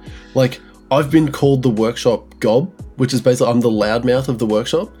 man. Like, I've been called the workshop gob, which is basically I'm the loudmouth of the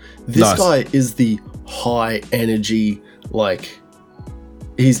workshop. This Nice. guy is the high energy, like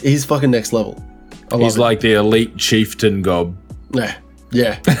he's fucking next level. He's like the elite chieftain gob.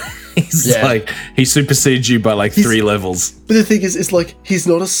 Yeah. He's like, he supersedes you by like 3 levels. But the thing is, it's like, he's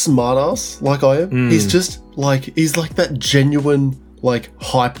not a smartass like I am. He's just like, he's like that genuine, like,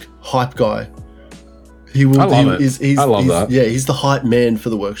 hype guy. I love that. Yeah, he's the hype man for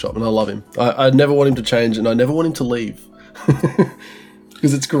the workshop, and I love him. I never want him to change, and I never want him to leave.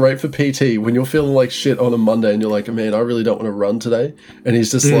 Because it's great for PT when you're feeling like shit on a Monday and you're like, man, I really don't want to run today. And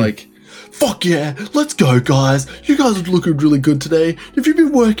he's just like, fuck yeah, let's go, guys. You guys are looking really good today. Have you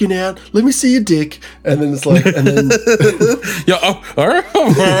been working out? Let me see your dick. And then it's like, and then yeah, all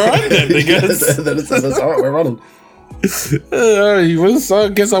right then, because and then it says, all right, we're running. I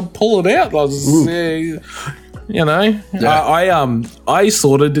guess I'll pull it out. You know, yeah. I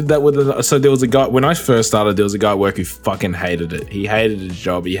sort of did that with so there was a guy when I first started. There was a guy at work who fucking hated it. He hated his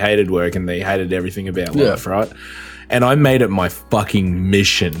job. He hated work, and he hated everything about life, right? And I made it my fucking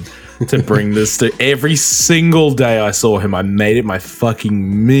mission to bring this to every single day I saw him. I made it my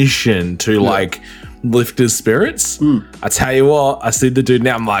fucking mission to like lift his spirits. I tell you what, I see the dude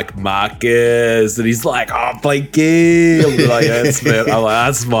now. I'm like, Marcus, and he's like, oh, Blakey. I'm like,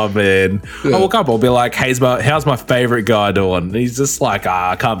 that's my man. I walk up, I'll be like, how's my favorite guy doing? And he's just like,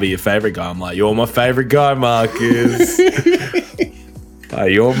 I can't be your favorite guy. I'm like, you're my favorite guy, Marcus.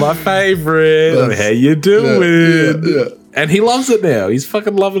 You're my favorite. How you doing? Yeah. And he loves it now. He's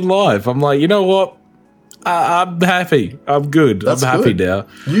fucking loving life. I'm like, you know what? I'm happy. I'm good. I'm happy now.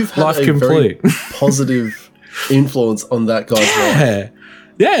 You've had a very positive influence on that guy's life.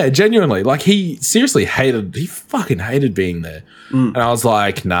 Yeah, genuinely. Like, he fucking hated being there. And I was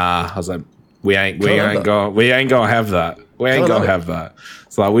like, nah. I was like, we ain't gonna have that. We ain't gonna have that.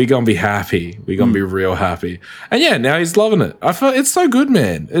 It's like, we gonna be happy. We gonna be real happy. And yeah, now he's loving it. I feel it's so good,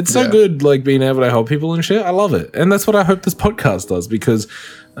 man. It's so good, like, being able to help people and shit. I love it. And that's what I hope this podcast does, because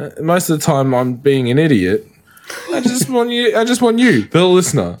most of the time I'm being an idiot. I just want you, the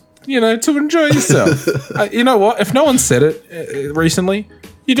listener, to enjoy yourself. You know what? If no one said it recently,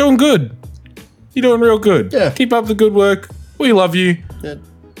 you're doing good. You're doing real good. Yeah. Keep up the good work. We love you. Yeah.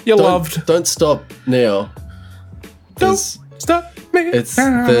 You're loved. Don't stop now. Don't stop me.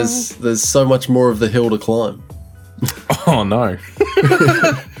 There's so much more of the hill to climb. Oh no.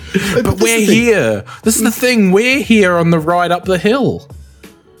 But we're here. This is the thing. We're here on the ride up the hill.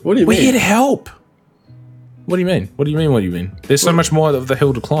 What do you mean? We're here to help. What do you mean? What do you mean? There's so much more of the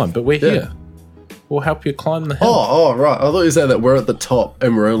hill to climb, but we're here. We'll help you climb the hill. Oh, right. I thought you said that we're at the top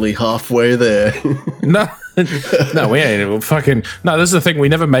and we're only halfway there. No, we ain't. We're fucking. No, this is the thing. We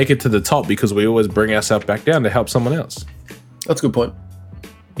never make it to the top because we always bring ourselves back down to help someone else. That's a good point.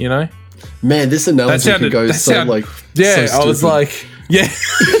 You know? Man, this analogy could go so like. Yeah, so I was like, yeah.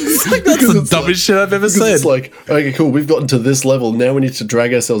 It's like, that's the dumbest shit I've ever said. It's like, okay, cool. We've gotten to this level. Now we need to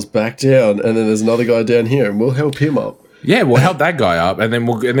drag ourselves back down, and then there's another guy down here, and we'll help him up. Yeah, we'll help that guy up, and then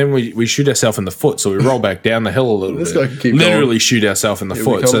we shoot ourselves in the foot, so we roll back down the hill a little bit. This guy can keep literally going. Shoot ourselves in the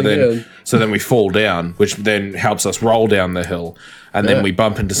foot, so then we fall down, which then helps us roll down the hill, and then we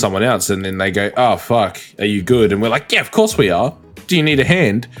bump into someone else, and then they go, "Oh fuck, are you good?" And we're like, "Yeah, of course we are. Do you need a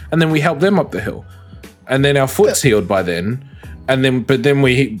hand?" And then we help them up the hill, and then our foot's healed by then, and then but then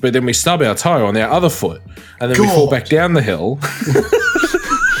we stub our toe on our other foot, and then we fall back down the hill.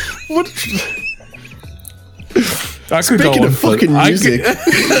 What? Speaking of fucking music,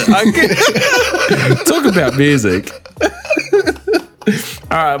 I could talk about music.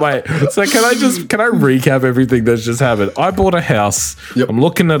 All right, wait. So can I recap everything that's just happened? I bought a house. Yep. I'm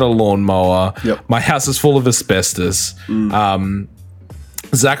looking at a lawnmower. Yep. My house is full of asbestos.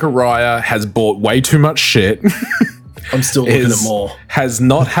 Zachariah has bought way too much shit. I'm still looking at more. Has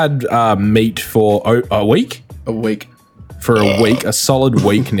not had meat for a week. A week. For a week, a solid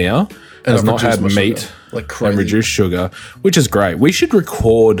week now. And has not had meat. Sugar. Like crazy. And reduced sugar, which is great. We should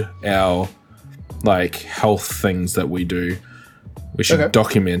record our health things that we do. We should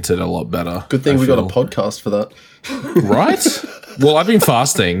document it a lot better. Good thing we got a podcast for that. Right? Well, I've been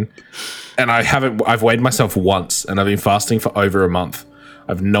fasting and I've weighed myself once and I've been fasting for over a month.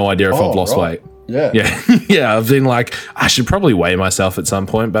 I have no idea if I've lost weight. Yeah. Yeah. I've been like, I should probably weigh myself at some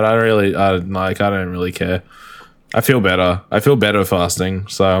point, but I don't really care. I feel better. I feel better fasting.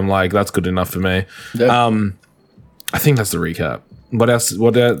 So I'm like, that's good enough for me. Yeah. I think that's the recap. What else?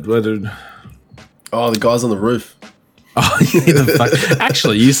 What did? Oh, the guys on the roof. Oh, yeah,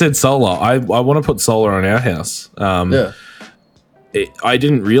 actually, you said solar. I want to put solar on our house. I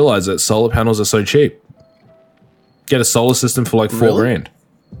didn't realize that solar panels are so cheap. Get a solar system for like $4,000.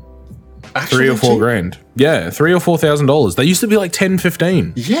 Actually 3 or 4 cheap? grand. Yeah, $3,000 or $4,000. They used to be like 10,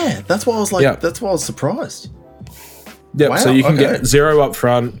 15. Yeah, that's why I was like, Yeah. that's why I was surprised. Yep. Wow, So you can okay. get 0 up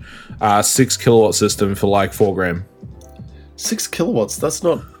front, 6 kilowatt system for like 4 grand. 6 kilowatts. That's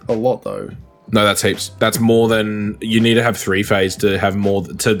not a lot though. No, that's heaps. That's more than you need to have 3-phase to have more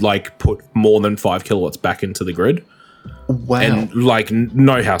to like put more than 5 kilowatts back into the grid. Wow. And like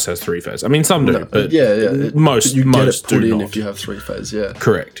no house has 3-phase. I mean, some do, but most you get it put do in not. if you have 3-phase. Yeah.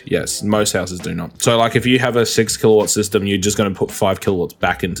 Correct. Yes, most houses do not. So like if you have a 6 kilowatt system, you're just going to put 5 kilowatts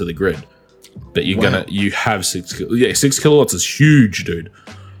back into the grid. But you have 6 kilowatts is huge, dude.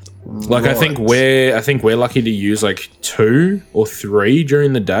 Like Right. I think we're lucky to use like 2 or 3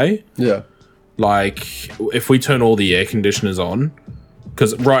 during the day. Yeah. Like if we turn all the air conditioners on,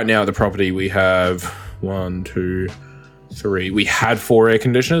 because right now at the property we have 1, 2, 3. We had 4 air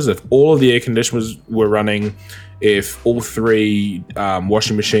conditioners. If all of the air conditioners were running, if all 3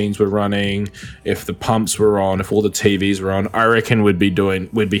 washing machines were running, if the pumps were on, if all the TVs were on, I reckon we'd be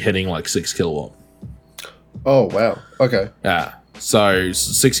hitting like 6 kilowatt. Oh wow. Okay. Yeah. So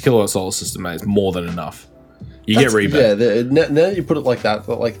 6 kilowatt solar system, mate, is more than enough. You get rebate. Yeah. Now that you put it like that,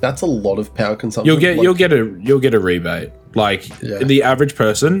 like that's a lot of power consumption. You'll get a rebate. Like the average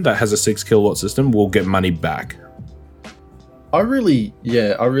person that has a 6 kilowatt system will get money back. I really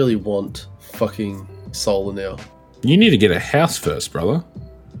want fucking solar now. You need to get a house first, brother.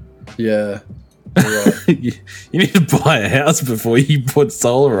 Yeah. Right. You need to buy a house before you put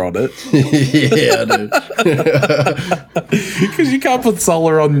solar on it. Yeah, I do. Because you can't put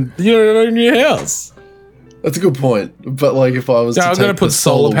solar on your house. That's a good point. But like, if I was I'm going to put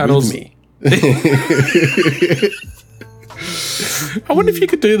solar panels. with me, I wonder if you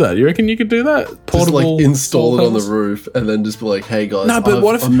could do that. You reckon you could do that? just Portable like install solar it on the panels? roof, and then just be like, "Hey guys, No,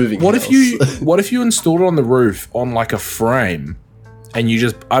 but I'm moving. what house. if you installed it on the roof on like a frame, and you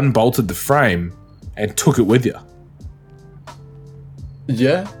just unbolted the frame and took it with you?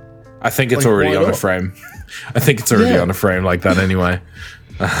 Yeah. I think it's Like, already why on a not? frame. I think it's already Yeah. on a frame like that anyway.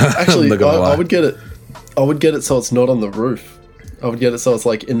 Actually, I'm not gonna lie. I would get it. I would get it so it's not on the roof. I would get it so it's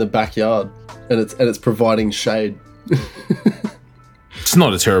like in the backyard, and it's providing shade. It's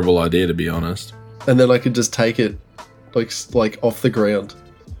not a terrible idea, to be honest. And then I could just take it like off the ground.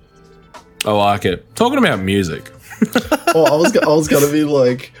 I like it. Talking about music. Oh, I was gonna be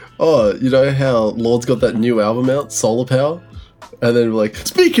like, oh, you know how Lord's got that new album out, Solar Power, and then like,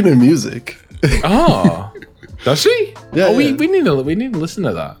 speaking of music. Oh, does she? Yeah, Oh, yeah. we need to listen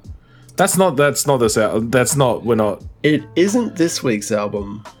to that. That's not this out. That's not. We're not. It isn't this week's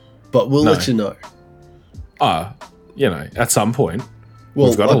album, but we'll No. let you know. At some point. Well,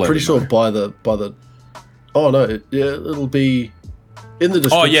 We've gotta I'm let pretty you sure know. by the. Oh no! It'll be in the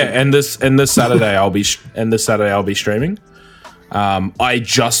description. Oh yeah, and this Saturday I'll be streaming. I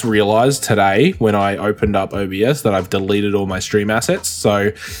just realized today when I opened up OBS that I've deleted all my stream assets.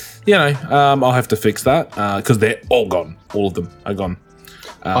 So, I'll have to fix that because they're all gone. All of them are gone.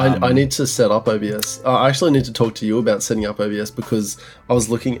 I need to set up OBS. I actually need to talk to you about setting up OBS because I was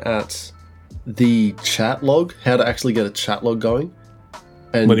looking at the chat log, how to actually get a chat log going.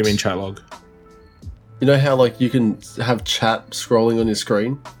 And What do you mean chat log? you know how like you can have chat scrolling on your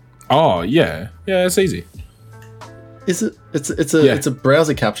screen? Oh yeah, it's easy. Is it? It's Yeah. a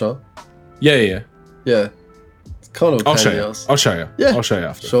browser capture. Yeah. Yeah. It's kind of a I'll pain show in the you. ass. I'll show you. Yeah. I'll show you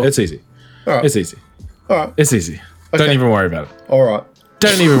after. Sure. It's easy. All right. It's easy. All right. It's easy. Don't Okay. even worry about it. All right.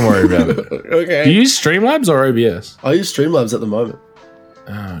 Don't even worry about it. Okay. Do you use Streamlabs or OBS? I use Streamlabs at the moment.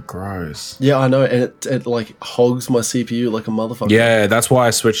 Oh, gross. Yeah, I know, and it like hogs my CPU like a motherfucker. Yeah, that's why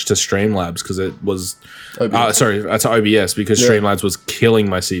I switched to Streamlabs because it was. OBS. That's OBS because Yeah. Streamlabs was killing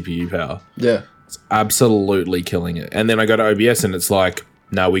my CPU power. Yeah. It's absolutely killing it. And then I go to OBS and it's like,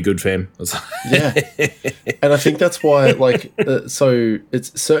 no, we good, fam. It's like- Yeah. And I think that's why, like, so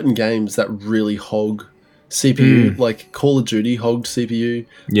it's certain games that really hog CPU, like Call of Duty hogged CPU.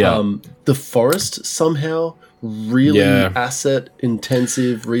 Yeah. The Forest somehow really Yeah. asset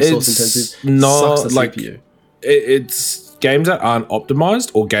intensive, resource intensive. not sucks the like CPU. it's games that aren't optimized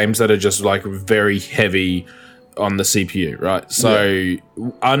or games that are just like very heavy on the CPU, right? So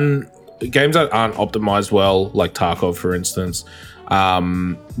games that aren't optimized well, like Tarkov, for instance,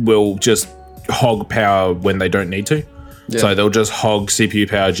 will just hog power when they don't need to. Yeah. So they'll just hog CPU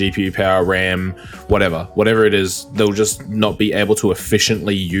power, GPU power, RAM, whatever it is. They'll just not be able to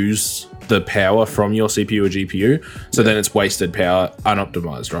efficiently use the power from your CPU or GPU. So then it's wasted power,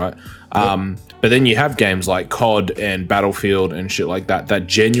 unoptimized, right? But then you have games like COD and Battlefield and shit like that that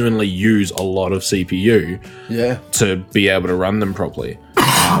genuinely use a lot of CPU Yeah. to be able to run them properly.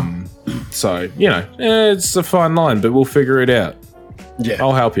 So, it's a fine line, but we'll figure it out. Yeah.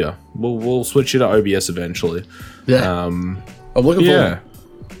 I'll help you. We'll switch you to OBS eventually. Yeah. I'm looking forward.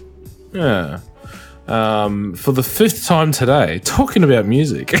 Yeah. For the 5th time today, talking about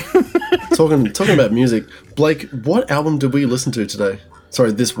music. talking about music. Blake, what album did we listen to today?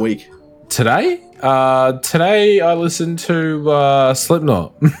 Sorry, this week. Today? Today I listened to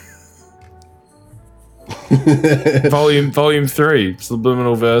Slipknot. Volume 3,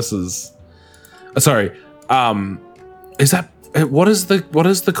 Subliminal Verses. Sorry. Is that what is the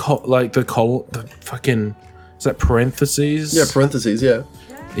fucking, is that parentheses? Yeah, parentheses, yeah.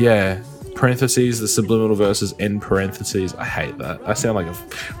 Yeah. Parentheses, the Subliminal Verses, end parentheses. I hate that. I sound like a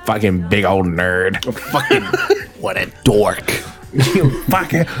fucking big old nerd. Fucking what a dork. You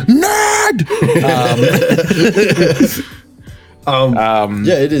fucking nerd!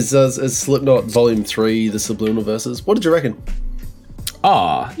 Yeah, it is. It's Slipknot Volume 3, the Subliminal Verses. What did you reckon?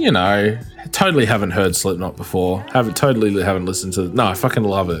 Totally haven't heard Slipknot before. Totally haven't listened to it. No, I fucking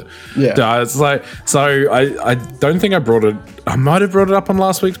love it. Yeah. It's like, so I don't think I brought it. I might have brought it up on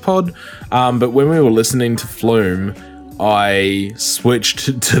last week's pod. But when we were listening to Flume, I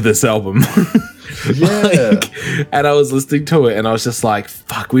switched to this album. Yeah. And I was listening to it and I was just like,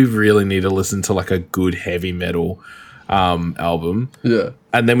 fuck, we really need to listen to like a good heavy metal album. Yeah.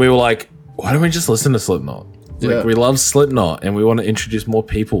 And then we were like, why don't we just listen to Slipknot? Like, we love Slipknot and we want to introduce more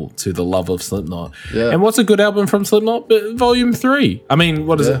people to the love of Slipknot. Yeah. And what's a good album from Slipknot? Volume 3. I mean,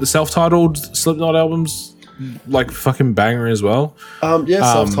 what is it? The self-titled Slipknot album's like fucking banger as well.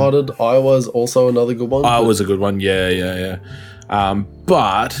 Self-titled. Iowa's also another good one. Iowa's a good one. Yeah.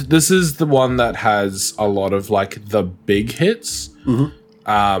 But this is the one that has a lot of like the big hits.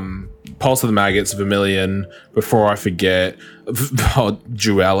 Mm-hmm. Pulse of the Maggots, Vermilion, Before I Forget,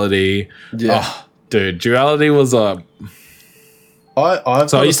 Duality. Yeah. Oh, dude, Duality was a...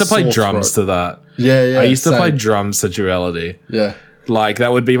 I used to play drums to that. Yeah. I used to play drums to Duality. Yeah. Like,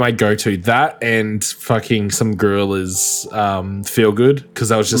 that would be my go-to. That and fucking Some Gorillas Feel Good, because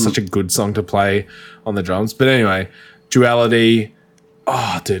that was just such a good song to play on the drums. But anyway, Duality...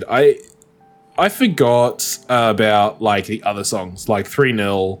 Oh, dude, I forgot about, like, the other songs, like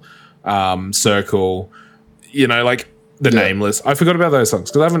 3-0, Circle, like... The Nameless. I forgot about those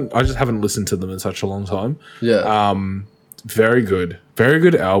songs because I just haven't listened to them in such a long time. Yeah. Very good. Very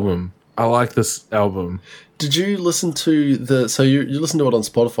good album. I like this album. Did you listen to so you listened to it on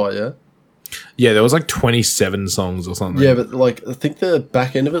Spotify, yeah? Yeah, there was like 27 songs or something. Yeah, but like I think the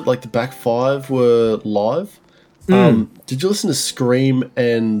back end of it, like the back 5 were live. Did you listen to Scream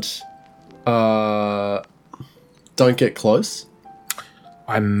and Don't Get Close?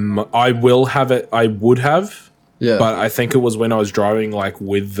 I will have it. I would have. Yeah. But I think it was when I was driving, like,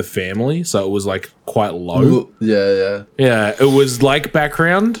 with the family, so it was, like, quite low. Yeah. Yeah, it was, like,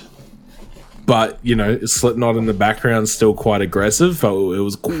 background, but, Slipknot in the background still quite aggressive, so it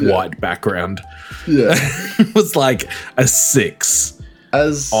was quite background. Yeah. It was, like, a 6.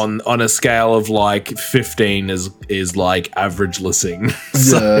 On a scale of, like, 15 is like, average listening.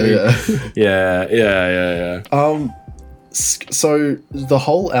 Yeah. So, the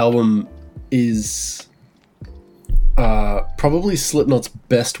whole album is... probably Slipknot's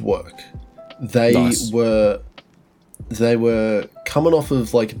best work. They were coming off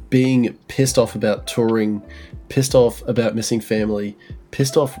of like being pissed off about touring, pissed off about missing family,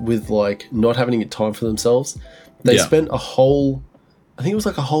 pissed off with like not having time for themselves. They spent I think it was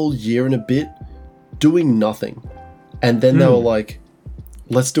like a whole year and a bit doing nothing. And then they were like,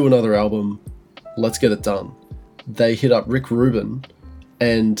 let's do another album. Let's get it done. They hit up Rick Rubin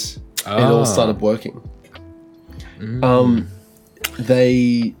and it all started working.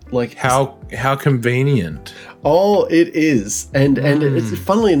 They like how convenient. Oh, it is, and it's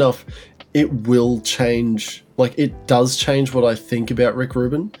funnily enough, it will change. Like it does change what I think about Rick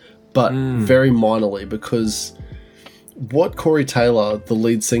Rubin, but very minorly because what Corey Taylor, the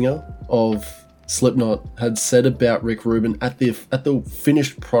lead singer of Slipknot, had said about Rick Rubin at the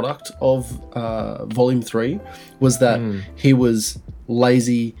finished product of Volume 3 was that he was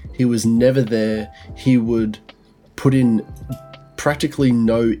lazy. He was never there. He would put in practically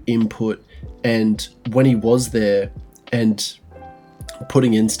no input, and when he was there and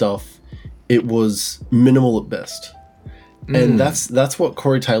putting in stuff, it was minimal at best. And that's what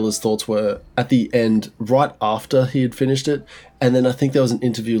Corey Taylor's thoughts were at the end, right after he had finished it. And then I think there was an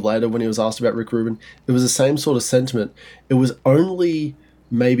interview later when he was asked about Rick Rubin. It was the same sort of sentiment. It was only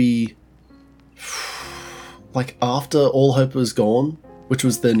maybe like after All Hope Was Gone, which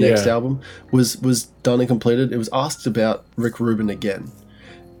was their next album, was done and completed. It was asked about Rick Rubin again.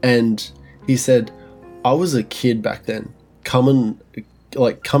 And he said, I was a kid back then, coming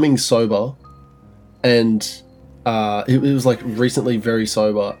sober, and it was like recently very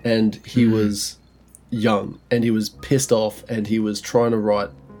sober, and he was young, and he was pissed off, and he was trying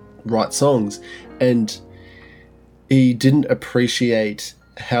to write songs, and he didn't appreciate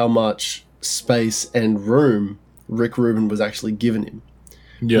how much space and room Rick Rubin was actually giving him.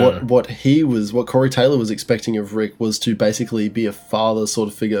 Yeah. What Corey Taylor was expecting of Rick was to basically be a father sort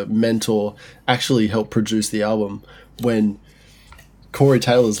of figure, mentor, actually help produce the album. When Corey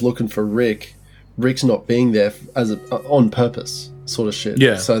Taylor's looking for Rick's not being there as on purpose sort of shit.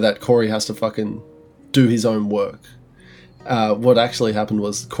 Yeah. So that Corey has to fucking do his own work. What actually happened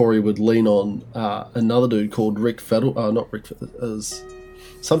was Corey would lean on another dude called something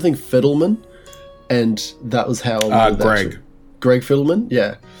Fiddleman, and that was how Greg Fiddleman,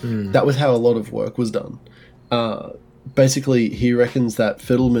 yeah. That was how a lot of work was done. Basically, he reckons that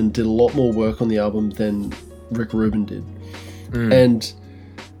Fiddleman did a lot more work on the album than Rick Rubin did. And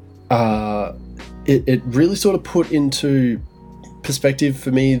it really sort of put into perspective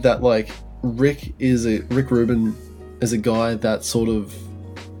for me that, like, Rick Rubin is a guy that sort of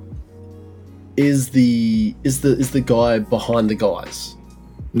is the guy behind the guys.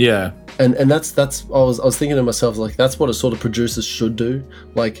 Yeah. And that's I was thinking to myself, like, that's what a sort of producers should do.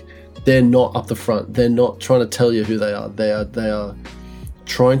 Like, they're not up the front. They're not trying to tell you who they are. They are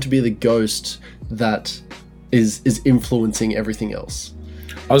trying to be the ghost that is influencing everything else.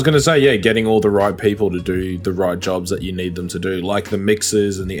 I was going to say, yeah, getting all the right people to do the right jobs that you need them to do, like the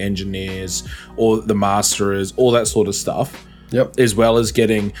mixers and the engineers or the masterers, all that sort of stuff. Yep. As well as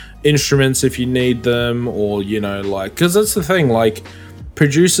getting instruments if you need them, or, you know, like, because that's the thing, like,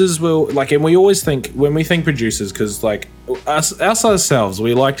 producers will, like, and we always think, when we think producers, because, like, us ourselves,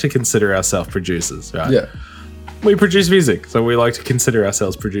 we like to consider ourselves producers, right? Yeah. We produce music, so we like to consider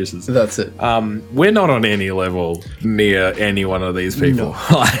ourselves producers. That's it. We're not on any level near any one of these people.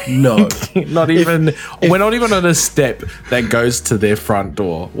 No. Not even. We're not even on a step that goes to their front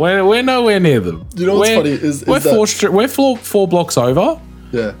door. We're nowhere near them. You know what's funny is we're four blocks over.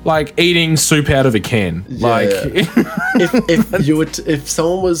 Yeah. Like eating soup out of a can. Yeah, like if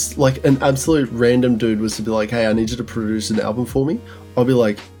someone was like an absolute random dude was to be like, hey, I need you to produce an album for me, I'll be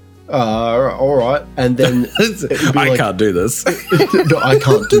like, all right, and then I can't do this. No, I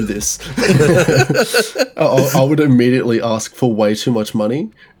can't do this. I would immediately ask for way too much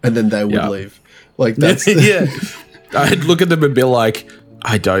money, and then they would leave. Like, that's yeah. I'd look at them and be like,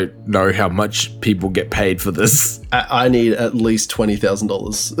 I don't know how much people get paid for this. I need at least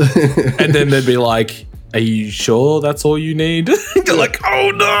 $20,000. And then they'd be like, are you sure that's all you need? You're like,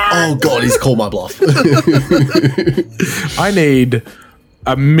 oh no! Oh god, he's called my bluff. I need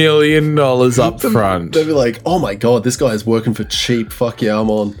 $1 million up front. They'd be like, oh my god, this guy is working for cheap. Fuck yeah, I'm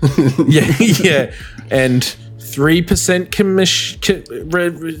on. yeah. And 3% commission.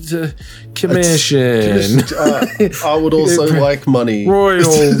 I would also like money.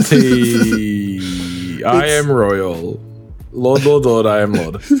 Royalty. I am royal. Lord, I am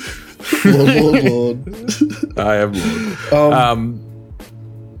Lord. Lord. I am Lord.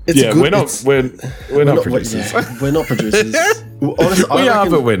 We're not producers. Yeah, we're not producers. Honestly, we are,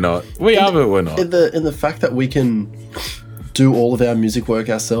 but we're not. We are, but we're not. In the fact that we can do all of our music work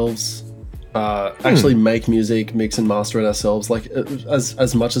ourselves, actually make music, mix and master it ourselves, like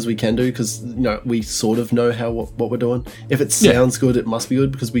as much as we can do, because we sort of know what we're doing. If it sounds good, it must be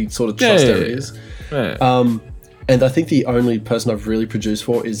good, because we sort of trust our ears. Yeah. And I think the only person I've really produced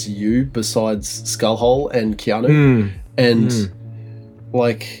for is you, besides Skullhole and Keanu.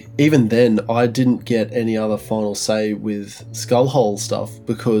 Like, even then, I didn't get any other final say with Skullhole stuff,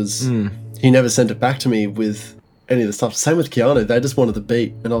 because he never sent it back to me with any of the stuff. Same with Keanu; they just wanted the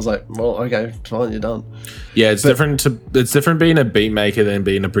beat, and I was like, "Well, okay, fine, you're done." Yeah, it's different being a beat maker than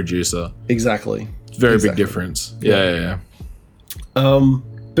being a producer. Exactly, it's a very big difference. Yeah.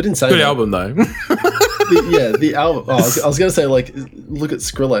 But in saying good album though. the album. Oh, I was gonna say, like, look at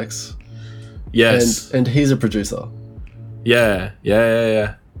Skrillex. Yes, and he's a producer. Yeah.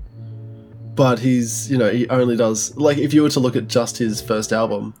 But he's, he only does, like, if you were to look at just his first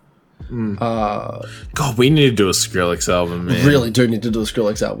album. God, we need to do a Skrillex album, man. Really do need to do a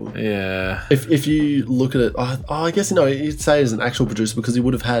Skrillex album. Yeah. If you look at it, I guess, you'd say as an actual producer, because you'd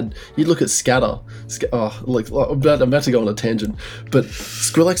look at Scatter. I'm about to go on a tangent. But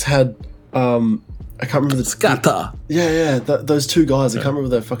Skrillex had, I can't remember the... Scatter. Yeah, those two guys, I can't remember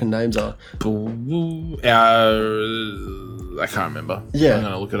what their fucking names are. I can't remember. Yeah. I'm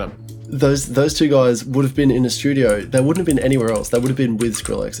going to look it up. Those two guys would have been in a studio. They wouldn't have been anywhere else. They would have been with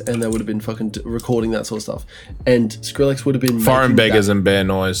Skrillex, and they would have been fucking recording that sort of stuff. And Skrillex would have been Foreign Beggars and Bear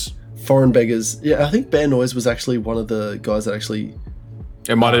Noise. Foreign Beggars. Yeah, I think Bear Noise was actually one of the guys that actually...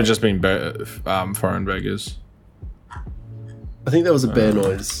 It might have just been Foreign Beggars. I think that was a Bear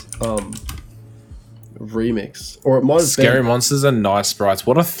Noise remix, or it might have Scary been Monsters and Nice Sprites.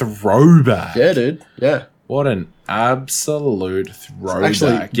 What a throwback! Yeah, dude. Yeah. What an absolute throwback!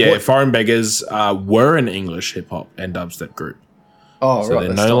 Actually, Foreign Beggars were an English hip hop and dubstep group. Oh, so right.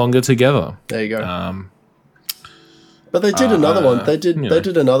 they're no longer together. There you go. But they did another one. They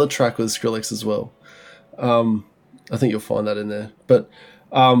did another track with Skrillex as well. I think you'll find that in there. But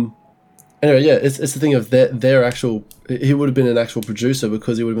anyway, yeah, it's the thing of their actual. He would have been an actual producer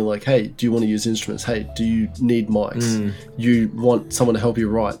because he would have been like, hey, do you want to use instruments? Hey, do you need mics? You want someone to help you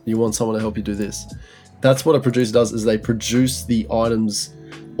write? You want someone to help you do this? That's what a producer does, is they produce the items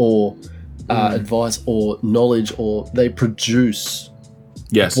or advice or knowledge, or they produce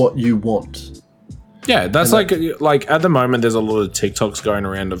what you want. Yeah, that's like at the moment there's a lot of TikToks going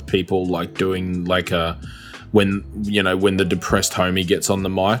around of people like doing like when the depressed homie gets on the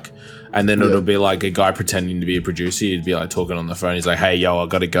mic, and then it'll be like a guy pretending to be a producer. He'd be like talking on the phone. He's like, "Hey, yo, I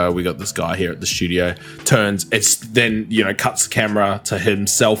gotta go. We got this guy here at the studio." Cuts the camera to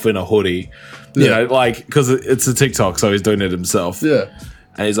himself in a hoodie, you know, like because it's a TikTok, so he's doing it himself. Yeah.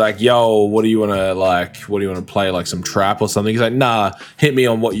 And he's like, "Yo, what do you want to play, like some trap or something?" He's like, "Nah, hit me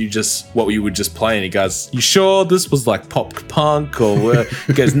on what you were just playing." He goes, "You sure this was like pop punk or what?"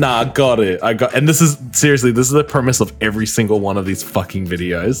 He goes, "Nah, got it. And this is the premise of every single one of these fucking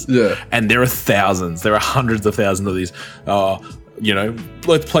videos. Yeah. And there are thousands. There are hundreds of thousands of these.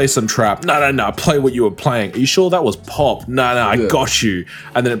 Let's play some trap. No, play what you were playing. Are you sure that was pop? No, I got you.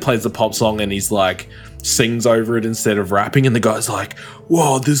 And then it plays the pop song and he's like, sings over it instead of rapping, and the guy's like,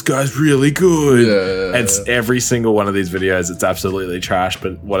 whoa, this guy's really good. Yeah. It's every single one of these videos. It's absolutely trash,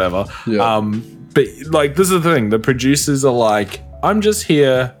 but whatever. Yeah. But like, this is the thing. The producers are like, I'm just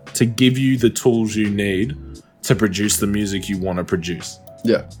here to give you the tools you need to produce the music you want to produce.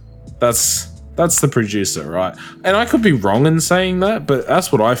 Yeah. That's the producer, right? And I could be wrong in saying that, but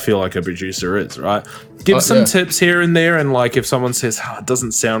that's what I feel like a producer is, right? Give some tips here and there, and like if someone says, it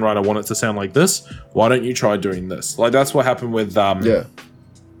doesn't sound right, I want it to sound like this, why don't you try doing this? Like that's what happened with what's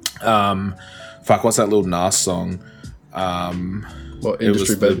that little Nas song?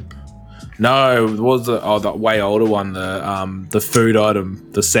 Industry Baby? No, it was that way older one, the food item,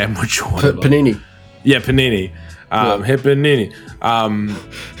 the sandwich or whatever. Panini. Yeah, Panini. Hit Panini.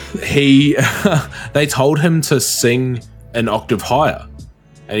 They told him to sing an octave higher.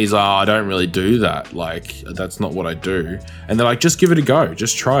 And he's like, I don't really do that. Like, that's not what I do. And they're like, just give it a go.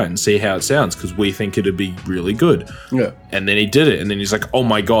 Just try it and see how it sounds because we think it'd be really good. Yeah. And then he did it. And then he's like, oh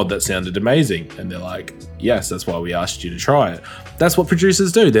my God, that sounded amazing. And they're like, yes, that's why we asked you to try it. That's what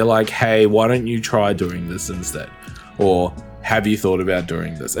producers do. They're like, hey, why don't you try doing this instead? Or have you thought about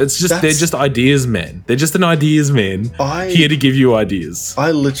doing this? It's just, they're just ideas men. They're just an ideas man here to give you ideas.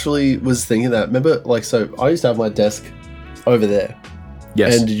 I literally was thinking that. Remember, so I used to have my desk over there.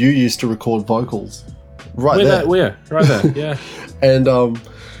 Yes. And you used to record vocals right there. Right there, yeah.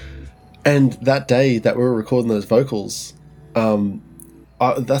 And that day that we were recording those vocals,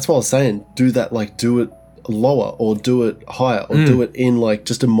 that's what I was saying. Do that, like, do it lower or do it higher or do it in, like,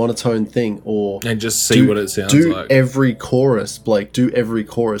 just a monotone thing and just see what it sounds like. Do every chorus, Blake. Do every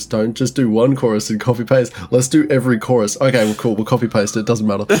chorus. Don't just do one chorus and copy paste. Let's do every chorus. Okay, well, cool. We'll copy paste it. Doesn't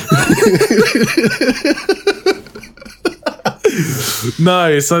matter.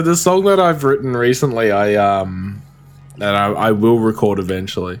 No, so the song that I've written recently, I will record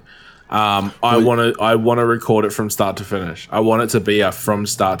eventually. I want to record it from start to finish. I want it to be a from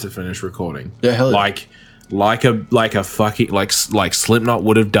start to finish recording. Yeah, hell yeah. Like a fucking like Slipknot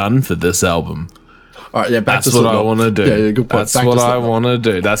would have done for this album. All right, yeah, that's what I want to do. Yeah, good point. That's what I want to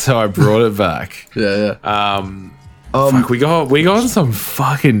do. That's how I brought it back. Yeah. Fuck, we got on some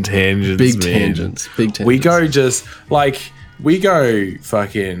fucking tangents. Big tangents. We go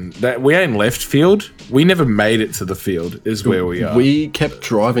fucking that. We ain't left field. We never made it to the field. Is where we are. We kept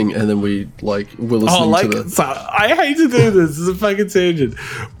driving and then we were listening to the. So I hate to do this. It's a fucking tangent,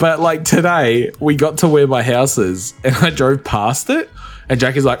 but like today we got to where my house is and I drove past it and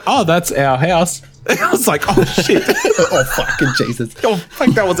Jackie's like, "Oh, that's our house." And I was like, "Oh shit! Oh fucking Jesus! Oh fuck,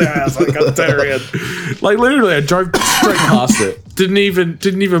 that was our house!" I got turned around. Like literally, I drove straight past it. Didn't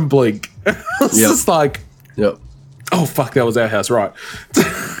even blink. I was just like, "Yep." Oh fuck, that was our house, right?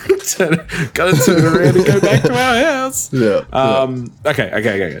 Gotta turn around and go back to our house. Yeah.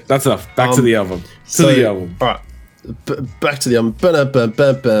 Okay. That's enough. Back to the album. All right. Back to the album.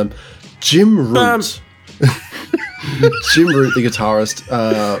 Bam. Jim Root. Jim Root, the guitarist,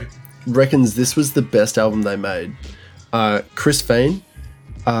 reckons this was the best album they made. Chris Fane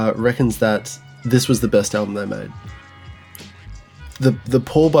reckons that this was the best album they made. The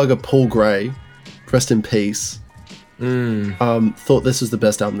poor bugger Paul Gray, rest in peace. thought this was the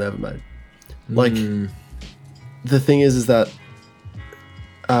best album they ever made. Like, the thing is that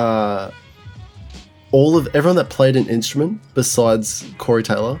everyone that played an instrument besides Corey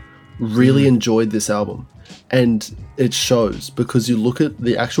Taylor really enjoyed this album. And it shows, because you look at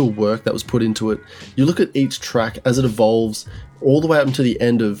the actual work that was put into it, you look at each track as it evolves all the way up to the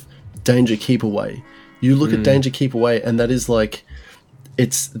end of Danger Keep Away. You look at Danger Keep Away, and that is like,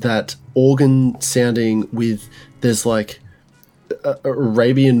 it's that organ sounding with, there's like a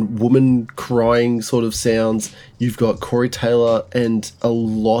Arabian woman crying sort of sounds. You've got Corey Taylor and a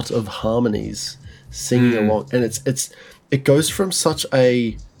lot of harmonies singing along, and it goes from such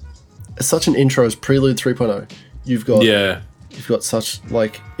an intro as Prelude 3.0. You've got such,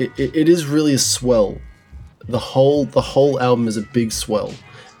 like, it is really a swell. The whole album is a big swell,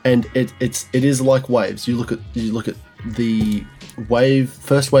 and it is like waves. You look at the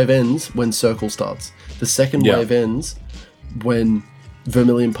first wave ends when Circle starts. The second wave ends when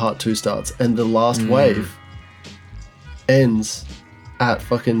Vermilion Part 2 starts, and the last wave ends at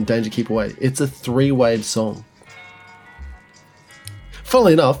fucking Danger Keep Away. It's a 3-wave song.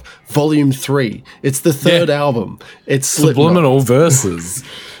 Funnily enough, Volume 3. It's the third album. It's subliminal verses.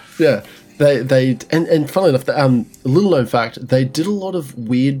 Yeah. They and funnily enough, a little known fact, they did a lot of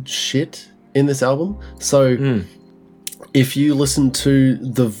weird shit in this album. So if you listen to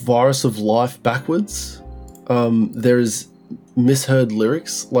The Virus of Life backwards, there is misheard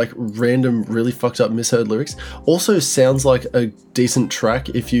lyrics, like random, really fucked up misheard lyrics. Also sounds like a decent track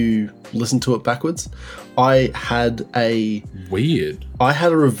if you listen to it backwards. I had a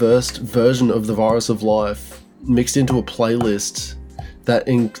reversed version of The Virus of Life mixed into a playlist that,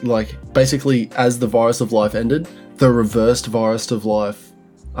 basically as The Virus of Life ended, the reversed Virus of Life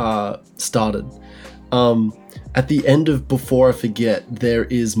started. At the end of Before I Forget, there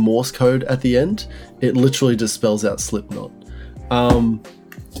is Morse code at the end. It literally just spells out Slipknot.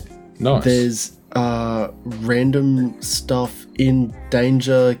 Nice. There's random stuff in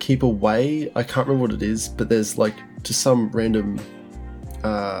Danger Keep Away. I can't remember what it is, but there's like just some random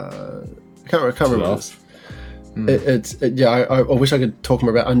I can't remember this. I wish I could talk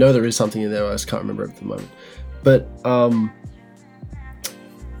more about. I know there is something in there, I just can't remember it at the moment. But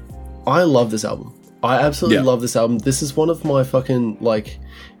I love this album. I absolutely love this album. This is one of my fucking, like,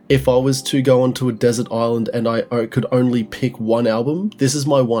 if I was to go onto a desert island and I could only pick one album, this is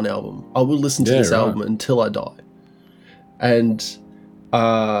my one album. I will listen to this album until I die. And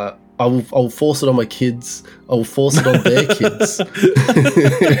I will force it on my kids. I will force it on their kids.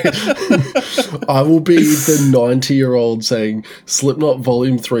 I will be the 90-year-old saying Slipknot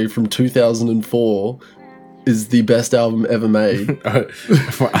Volume 3 from 2004 is the best album ever made. I'm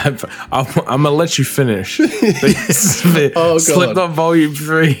going to let you finish. Slipknot Volume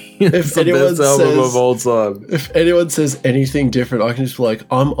 3 is the best album of all time. If anyone says anything different, I can just be like,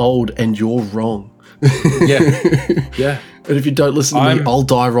 I'm old and you're wrong. Yeah. And if you don't listen to me, I'll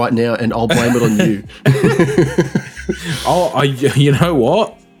die right now and I'll blame it on you. You know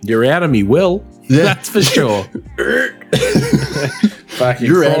what? You're out of me, Will. Yeah. That's for sure. Fucking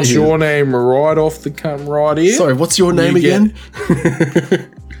You're out of here. Your name right off the come right here. Sorry, what's your name again?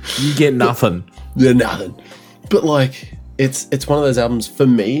 You get nothing. Yeah, nothing. But like, it's one of those albums for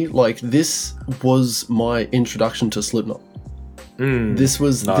me. Like, this was my introduction to Slipknot. This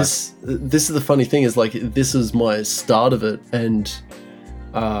was nice. This is the funny thing, is like, this is my start of it, and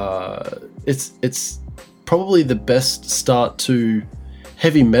it's probably the best start to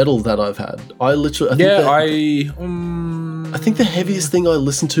heavy metal that I've had. I think the heaviest thing I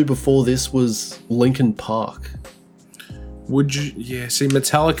listened to before this was Linkin Park. Would you? Yeah. See,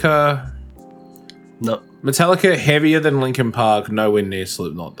 Metallica. No. Metallica heavier than Linkin Park. Nowhere near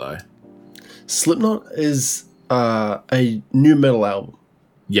Slipknot though. Slipknot is a new metal album.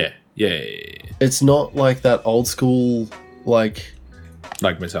 Yeah. It's not like that old school like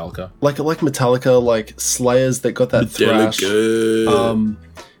Metallica. Like Metallica, like Slayers that got that thrash.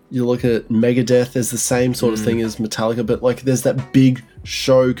 You look at Megadeth as the same sort of thing as Metallica, but like there's that big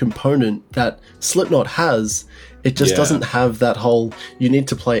show component that Slipknot has. It just doesn't have that whole, you need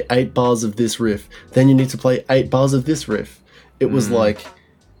to play 8 bars of this riff, then you need to play 8 bars of this riff. It was like,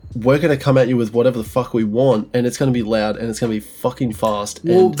 we're going to come at you with whatever the fuck we want, and it's going to be loud, and it's going to be fucking fast.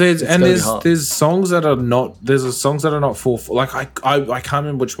 Well, there's songs that are not, songs that are not full, like I can't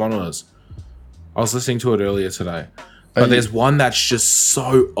remember which one it was. I was listening to it earlier today. But there's one that's just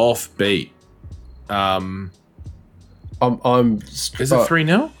so offbeat. Is it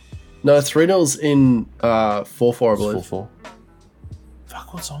 3-0? No, 3-0's in 4-4, I believe. 4-4.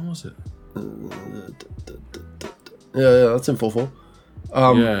 Fuck, what song was it? Yeah, that's in 4-4.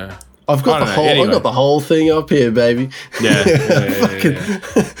 I've got the whole thing up here, baby. Yeah.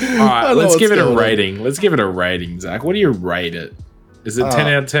 All right, let's give it a rating. Let's give it a rating, Zach. What do you rate it? Is it 10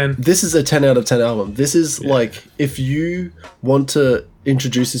 out of 10? This is a 10 out of 10 album. This is like, if you want to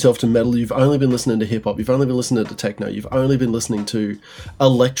introduce yourself to metal, you've only been listening to hip hop, you've only been listening to techno, you've only been listening to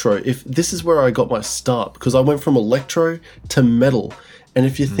electro. If this is where I got my start, because I went from electro to metal, and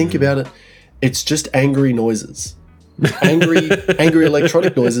if you think about it, it's just angry noises, angry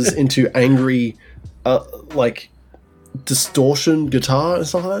electronic noises into angry, like distortion guitar and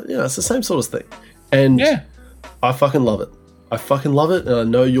stuff like that. Yeah, it's the same sort of thing, and I fucking love it. I fucking love it, and I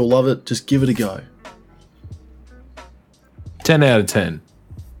know you'll love it. Just give it a go. 10 out of 10.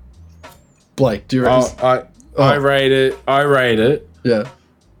 Blake, do you rate it? I rate it. Yeah.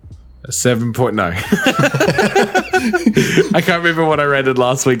 A 7. No. I can't remember what I rated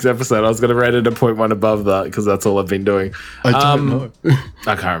last week's episode. I was going to rate it a 0.1 above that because that's all I've been doing. I don't know.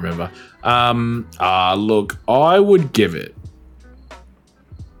 I can't remember. Look, I would give it,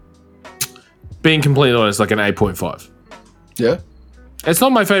 being completely honest, like an 8.5. Yeah? It's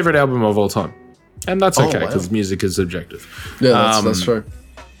not my favorite album of all time. And that's okay, because music is subjective. Yeah, that's true.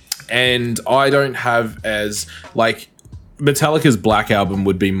 And I don't have as, like, Metallica's Black album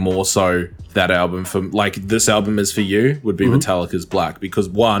would be more so that album for, like, this album is for you would be Metallica's Black, because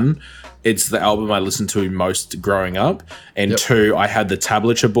one, it's the album I listened to most growing up, and two, I had the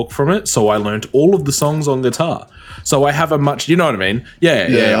tablature book from it, so I learned all of the songs on guitar. So I have a much, you know what I mean?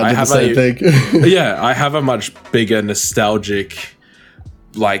 Yeah. I have I have a much bigger nostalgic,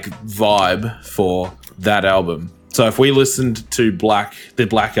 like, vibe for that album. So if we listened to the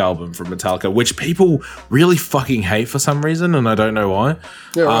Black album from Metallica, which people really fucking hate for some reason, and I don't know why.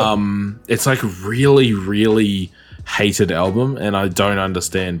 Yeah, right. It's like really, really hated album, and I don't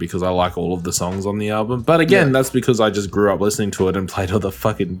understand because I like all of the songs on the album. But again, that's because I just grew up listening to it and played all the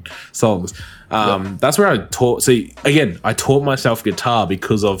fucking songs. That's where I taught myself guitar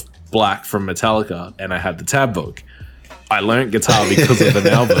because of Black from Metallica, and I had the tab book. I learned guitar because of an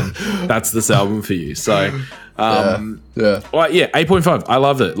album. That's this album for you. So, well, 8.5. I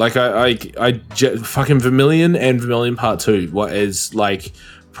loved it. Like, fucking Vermilion and Vermilion Part 2. What is, like,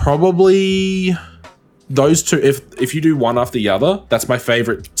 probably those two. If you do one after the other, that's my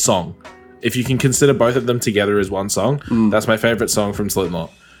favorite song. If you can consider both of them together as one song, that's my favorite song from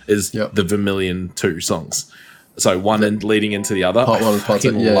Slipknot. Is the Vermilion 2 songs. So one and leading into the other. Part 1 and Part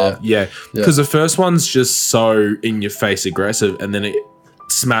 2. Yeah. Because the first one's just so in your face aggressive, and then it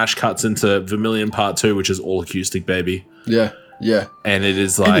smash cuts into Vermilion Part 2, which is all acoustic, baby. Yeah. And it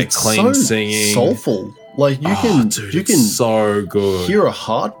is like clean singing, soulful. Like you can so good. Hear a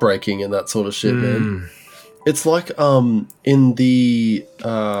heart breaking in that sort of shit, man. It's like in the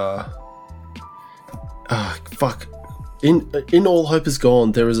in All Hope Is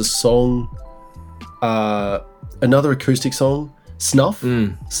Gone, there is a song, another acoustic song, Snuff.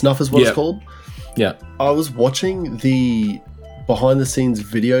 Snuff is what it's called. Yeah. I was watching the behind the scenes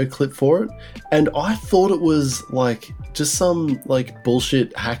video clip for it, and I thought it was like just some like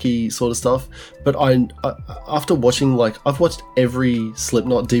bullshit hacky sort of stuff. But I after watching, like, I've watched every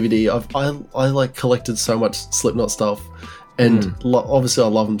Slipknot DVD. I like collected so much Slipknot stuff, and obviously I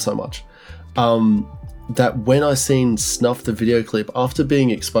love them so much. That when I seen Snuff the video clip, after being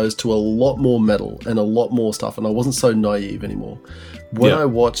exposed to a lot more metal and a lot more stuff, and I wasn't so naive anymore, when I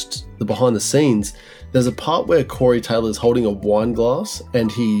watched the behind the scenes, there's a part where Corey Taylor's holding a wine glass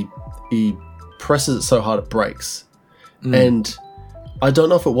and he presses it so hard it breaks. And I don't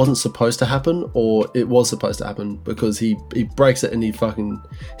know if it wasn't supposed to happen or it was supposed to happen, because he breaks it and he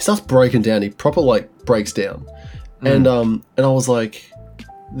starts breaking down. He proper like breaks down. And I was like,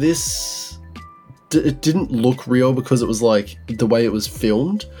 it didn't look real because it was like the way it was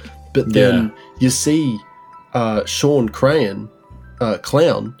filmed. But then you see Sean Crayon,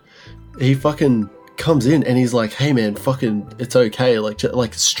 Clown, he fucking comes in and he's like, hey man, fucking it's okay.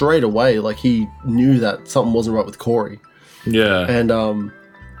 Like straight away, like he knew that something wasn't right with Corey. Yeah. And I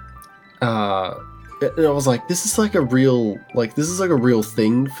was like, this is like a real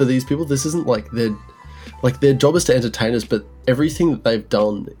thing for these people. This isn't like their job is to entertain us, but everything that they've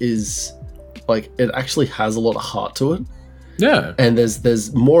done is like, it actually has a lot of heart to it. Yeah. And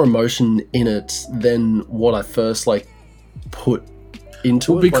there's more emotion in it than what I first like put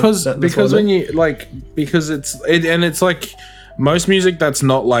into it. Because when you like, because it's like most music that's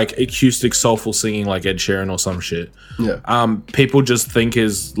not like acoustic soulful singing like Ed Sheeran or some shit. Yeah. People just think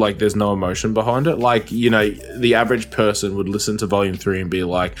is like there's no emotion behind it. Like, you know, the average person would listen to Volume 3 and be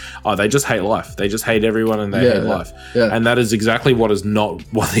like, oh, they just hate life. They just hate everyone and they hate life. Yeah. And that is exactly what is not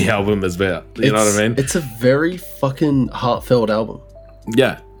what the album is about. You know what I mean? It's a very fucking heartfelt album.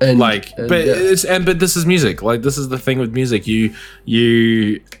 Yeah. And but this is music. Like, this is the thing with music.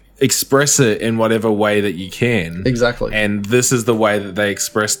 You express it in whatever way that you can. Exactly. And this is the way that they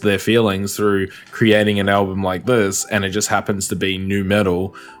expressed their feelings through creating an album like this, and it just happens to be nu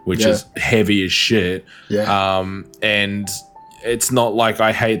metal, which is heavy as shit. Yeah. And it's not like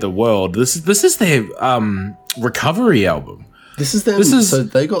I Hate the World. This is their recovery album. This is them. So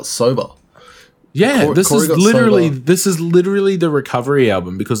they got sober. Yeah, this is literally the recovery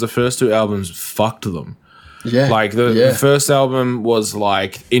album, because the first two albums fucked them. Yeah. Like the first album was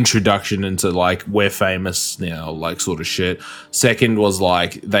like introduction into like we're famous now, like sort of shit. Second was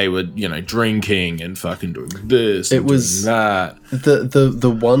like they were, drinking and fucking doing this. It was doing that. The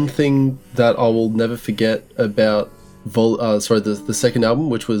one thing that I will never forget about the second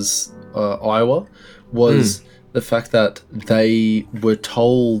album, which was Iowa, was the fact that they were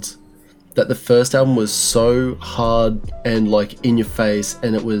told that the first album was so hard and like in your face,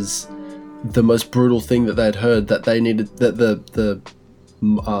 and it was the most brutal thing that they had heard, that they needed, that the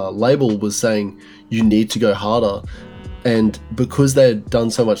label was saying you need to go harder. And because they had done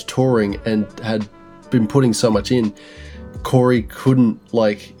so much touring and had been putting so much in, Corey couldn't,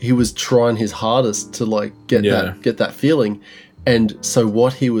 like, he was trying his hardest to like get that feeling. And so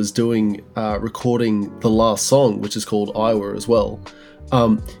what he was doing, recording the last song, which is called Iowa as well,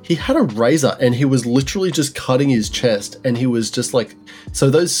 he had a razor and he was literally just cutting his chest, and he was just like, so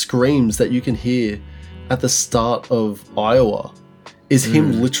those screams that you can hear at the start of Iowa is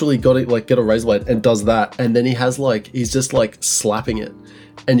him literally get a razor blade and does that, and then he's just like slapping it,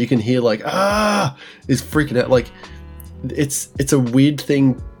 and you can hear like is freaking out. Like it's a weird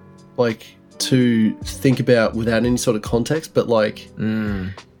thing like to think about without any sort of context, but like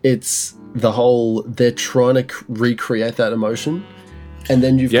it's the whole, they're trying to recreate that emotion. And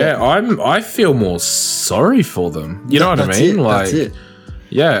then I feel more sorry for them. You know what I mean? That's it.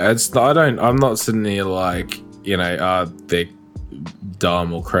 Yeah, I'm not sitting here like, they're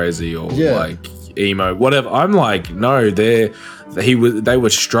dumb or crazy or like emo, whatever. I'm like, no, they were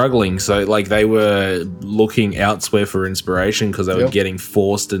struggling, so like they were looking elsewhere for inspiration because they were getting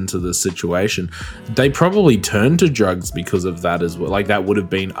forced into the situation. They probably turned to drugs because of that as well. Like that would have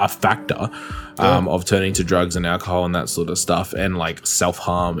been a factor of turning to drugs and alcohol and that sort of stuff, and like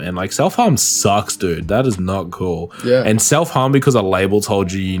self-harm. And like self-harm sucks, dude. That is not cool. Yeah. And self-harm because a label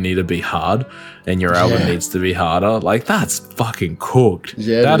told you need to be hard and your album needs to be harder. Like that's fucking cooked.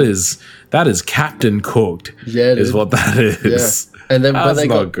 Yeah. That is Captain Cooked. Yeah, is what that is. Yeah. And then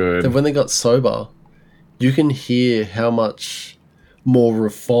when they got sober, you can hear how much more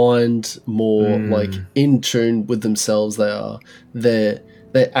refined, more like in tune with themselves they are.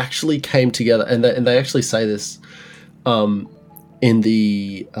 They actually came together, and they actually say this in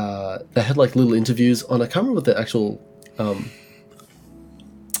the they had like little interviews on, I can't remember what the actual can't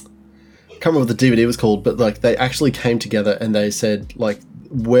remember what the DVD was called, but like they actually came together and they said like,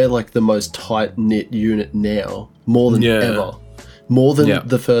 we're like the most tight-knit unit now, more than ever. More than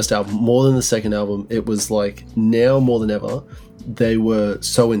the first album, more than the second album. It was like, now more than ever, they were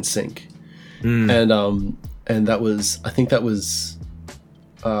so in sync. And that was, I think that was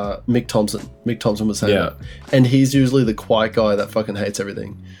Mick Thompson. Mick Thompson was saying that. And he's usually the quiet guy that fucking hates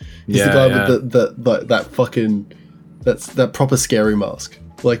everything. He's the guy with that fucking, that proper scary mask.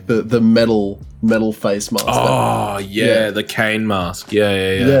 Like the metal face mask. Oh, the Kane mask.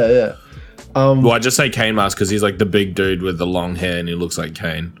 Yeah. Well, I just say Kane mask because he's like the big dude with the long hair and he looks like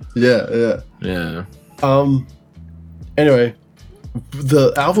Kane. Yeah. Anyway,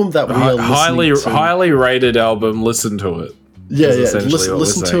 the album that we are highly rated album. Listen to it.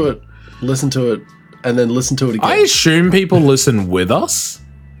 Listen to it, and then listen to it again. I assume people listen with us.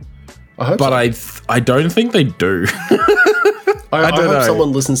 I hope, but I don't think they do. I hope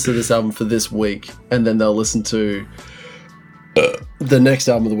someone listens to this album for this week, and then they'll listen to the next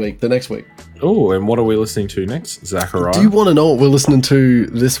album of the week, the next week. Oh, and what are we listening to next, Zachariah? Do you want to know what we're listening to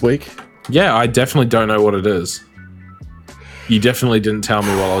this week? Yeah, I definitely don't know what it is. You definitely didn't tell me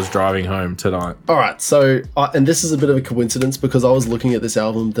while I was driving home tonight. All right, so, and this is a bit of a coincidence because I was looking at this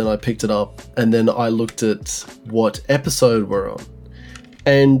album, then I picked it up, and then I looked at what episode we're on.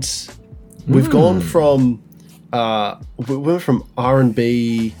 And we've gone from, we went from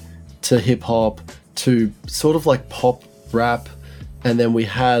R&B to hip-hop to sort of like pop rap, and then we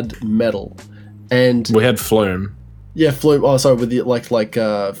had metal. And we had Flume. Yeah, Flume. Oh, sorry, with the what do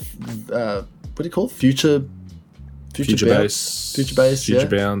you call it? Future bass, Future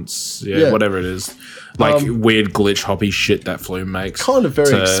Bounce, whatever it is, like weird glitch hoppy shit that Flume makes, kind of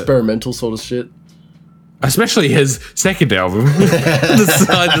very experimental sort of shit. Especially his second album. This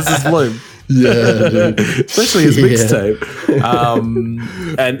is Flume. Yeah, dude. Especially his mixtape.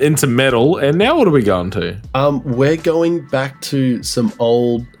 And into metal. And now what are we going to? We're going back to some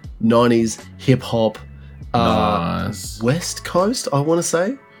old 90s hip hop. Nice. West Coast, I want to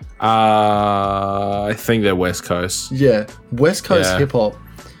say. I think they're West Coast. Yeah, West Coast hip hop.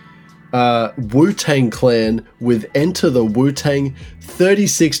 Wu-Tang Clan with Enter the Wu-Tang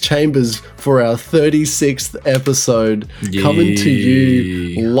 36 Chambers for our 36th episode, coming to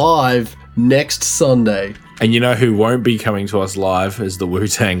you live next Sunday. And you know who won't be coming to us live is the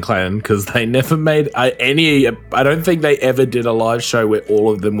Wu-Tang Clan, because they never made any. I don't think they ever did a live show where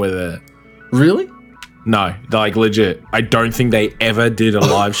all of them were there. Really? No, like legit. I don't think they ever did a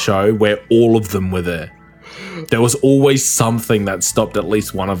live show where all of them were there. There was always something that stopped at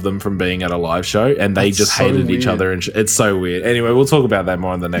least one of them from being at a live show, and they just hated each other. And it's so weird. Anyway, we'll talk about that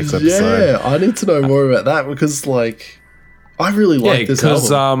more in the next episode. Yeah, I need to know more about that because, like, I really like this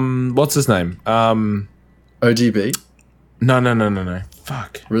album. Because what's his name? OGB. No.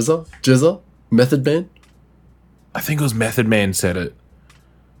 Fuck. RZA? Jizza? Method Man? I think it was Method Man said it.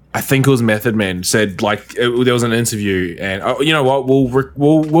 I think it was Method Man said, like, there was an interview, and you know what?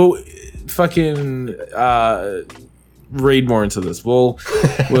 We'll fucking read more into this. We'll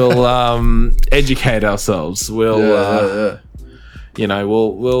educate ourselves. We'll you know,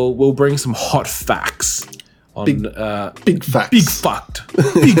 we'll bring some hot facts on big facts. Big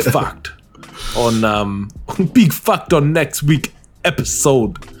fucked on big fucked on next week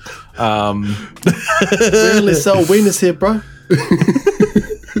episode. We only sell wieners here, bro.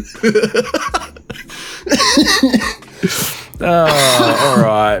 All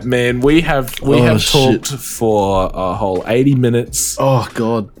right, man. We have talked for a whole 80 minutes. Oh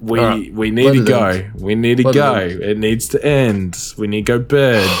God, we need to go. We need to go. It needs to end. We need to go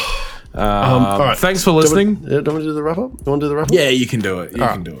bed. All right. Thanks for listening. Don't we do the wrap up? You want to do the wrap up? Yeah, you can do it. You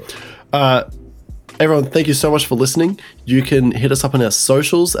can do it. Everyone, thank you so much for listening. You can hit us up on our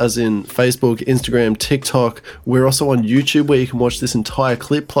socials, as in Facebook, Instagram, TikTok. We're also on YouTube, where you can watch this entire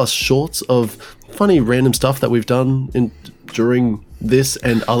clip plus shorts of funny random stuff that we've done during this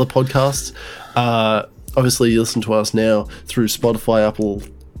and other podcasts. Obviously, you listen to us now through Spotify,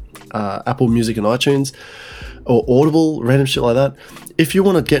 Apple Music and iTunes, or Audible, random shit like that. If you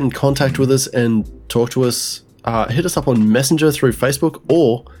want to get in contact with us and talk to us, hit us up on Messenger through Facebook,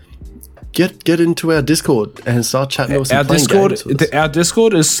 or get into our Discord and start chatting to us. Our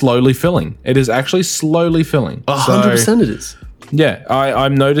Discord is slowly filling. It is actually slowly filling. 100% it is. Yeah,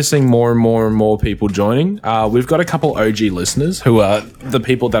 I'm noticing more and more people joining. We've got a couple OG listeners who are the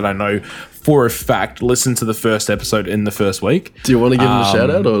people that I know for a fact listen to the first episode in the first week. Do you want to give them a shout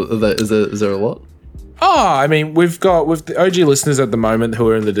out, or is there a lot? Oh, I mean, with the OG listeners at the moment who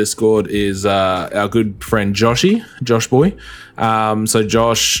are in the Discord is our good friend Josh Boy. So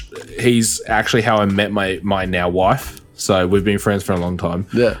Josh, he's actually how I met my now wife. So we've been friends for a long time.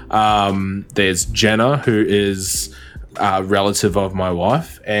 Yeah. There's Jenna, who is a relative of my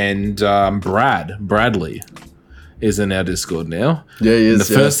wife, and Bradley is in our Discord now. Yeah, he is. And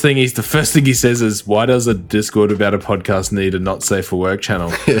the first thing he says is, "Why does a Discord about a podcast need a not safe for work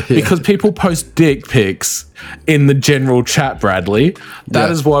channel?" Because people post dick pics in the general chat, Bradley.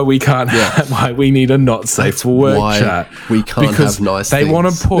 That is why we can't. Why we need a not safe for work chat. We can't have nice. They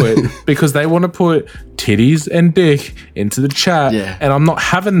want to put titties and dick into the chat, and I'm not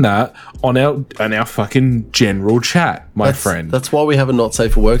having that on our fucking general chat, my friend. That's why we have a not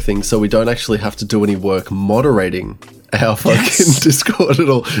safe for work thing, so we don't actually have to do any work moderating our fucking Discord at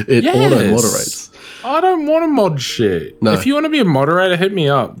all. It auto moderates. I don't want to mod shit. No. If you want to be a moderator, hit me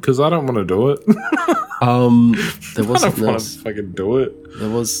up, because I don't want to do it. There was something else. I don't want to fucking do it. There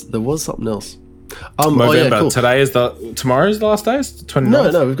was something else. November. Cool. Tomorrow's the last day?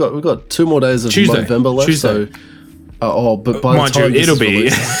 29th? No, we've got 2 more days of Tuesday. November left. Tuesday. So, but by the time it'll be.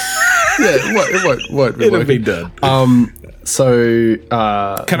 it won't be. It'll be done. So,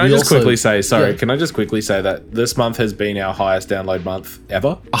 can I just quickly say that this month has been our highest download month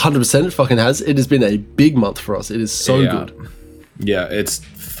ever? 100%, it fucking has. It has been a big month for us. It is so good. Yeah, it's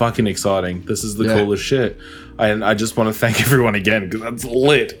fucking exciting. This is the coolest shit. And I just want to thank everyone again, because that's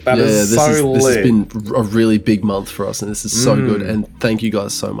lit. This has been a really big month for us, and this is so good. And thank you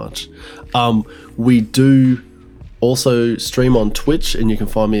guys so much. We do also stream on Twitch, and you can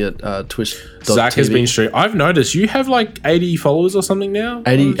find me at twitch.tv. Zach has been streaming. I've noticed you have like 80 followers or something now.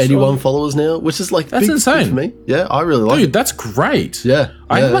 81 followers now, which is like that's insane for me. Yeah, I really like it. Dude, that's great. Yeah.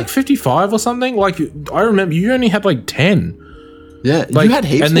 I had like 55 or something. Like, I remember you only had like 10. Yeah, like, you had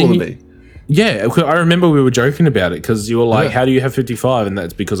heaps more than me. Yeah, I remember we were joking about it, because you were like, how do you have 55? And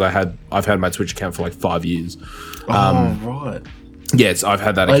that's because I've had my Twitch account for like 5 years. Right. Yes, I've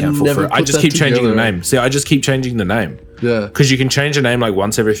had that account for. I just keep changing the name. See, I just keep changing the name. Yeah. Because you can change the name like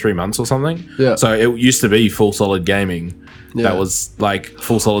once every 3 months or something. Yeah. So it used to be Full Solid Gaming. Yeah. That was like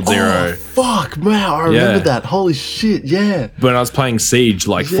Full Solid Zero. Oh, fuck, man. I remember that. Holy shit, yeah. When I was playing Siege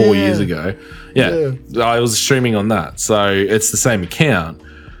like 4 years ago. Yeah. I was streaming on that. So it's the same account.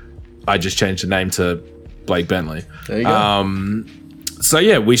 I just changed the name to Blake Bentley. There you go. So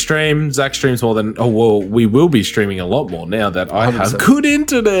yeah, we stream. Zach streams more than. Oh well, we will be streaming a lot more now that I 100%. Have good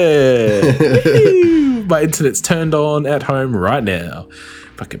internet. My internet's turned on at home right now.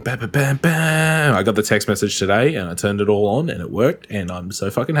 Fucking bam, bam, bam, bam. I got the text message today, and I turned it all on, and it worked, and I'm so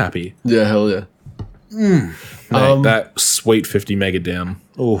fucking happy. Yeah, hell yeah. Mate, that sweet 50 mega down.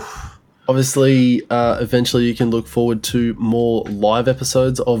 Oh. Obviously, eventually you can look forward to more live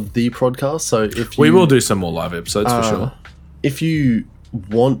episodes of the podcast. So if we will do some more live episodes for sure. If you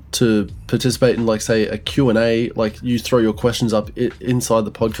want to participate in, like, say, a Q&A, like you throw your questions up inside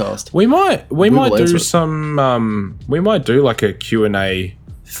the podcast, we might do some. We might do like a Q&A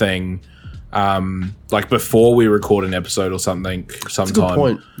thing, like before we record an episode or something. Sometime. That's a good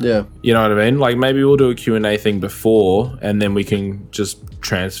point. Yeah, you know what I mean. Like maybe we'll do a Q&A thing before, and then we can just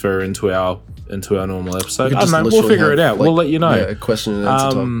transfer into our normal episode. I don't know. We'll figure it out. Like, we'll let you know. Yeah, a question and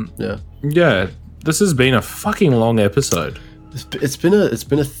answer time. Yeah. This has been a fucking long episode. It's been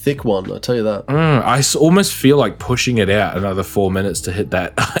a thick one, I tell you that. I almost feel like pushing it out another 4 minutes to hit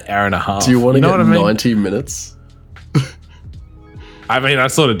that hour and a half. Do you want to get 90 minutes? I mean, I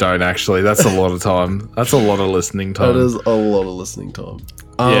sort of don't actually. That's a lot of time. That's a lot of listening time. That is a lot of listening time.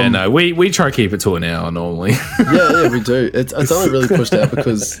 Yeah, no, we try to keep it to an hour normally. yeah, we do. It's only really pushed out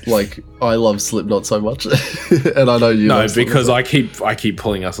because like I love Slipknot so much, and I know you. No, because I keep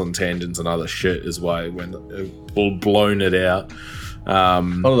pulling us on tangents and other shit is why when we'll blown it out. I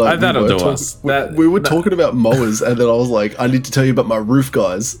don't know, that'll do us. We were talking about mowers, and then I was like, I need to tell you about my roof,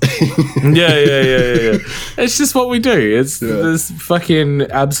 guys. Yeah. It's just what we do. It's this fucking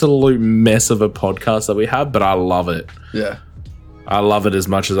absolute mess of a podcast that we have, but I love it. Yeah. I love it as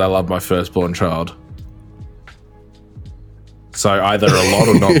much as I love my firstborn child. So either a lot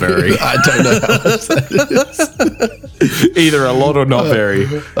or not very. I don't know how much that is. Either a lot or not very.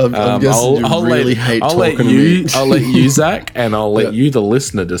 I'm guessing you really hate talking to me. I'll let you, Zach, and I'll let you, the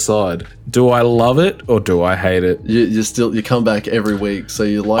listener, decide. Do I love it or do I hate it? You come back every week, so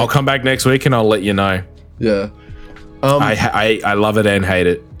you like. I'll come back next week and I'll let you know. Yeah. I love it and hate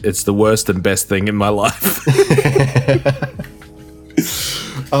it. It's the worst and best thing in my life.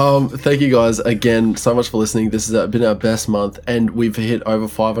 Thank you guys again so much for listening. This has been our best month, and we've hit over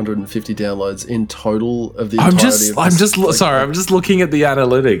 550 downloads in total of the entirety of this. I'm just looking at the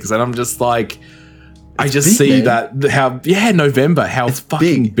analytics, and I'm just like, I just see that November, how it's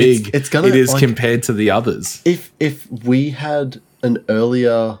fucking big it is compared to the others. If we had an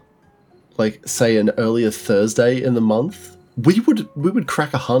earlier, like say an earlier Thursday in the month, we would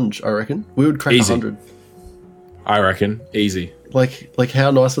crack 100. I reckon we would crack 100. I reckon easy. Like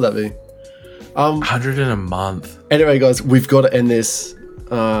how nice would that be? 100 in a month. Anyway, guys, we've got to end this.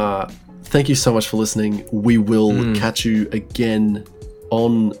 Thank you so much for listening. We will catch you again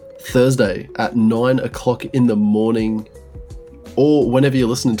on Thursday at 9 o'clock in the morning, or whenever you're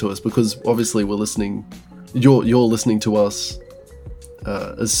listening to us, because obviously we're listening. You're listening to us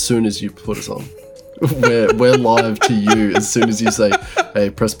as soon as you put us on. We're live to you as soon as you say,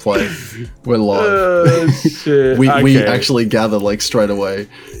 "Hey, press play." We're live. Oh, shit. we actually gather like straight away.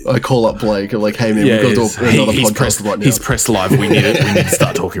 I call up Blake. I'm like, "Hey man, we've got to do another podcast right now." He's pressed live. We need it. We need to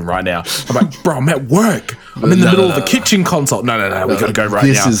start talking right now. I'm like, bro, I'm at work. I'm in the middle of the kitchen console. No, we got to go right now.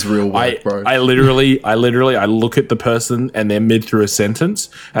 This is real work, bro. I literally look at the person and they're mid through a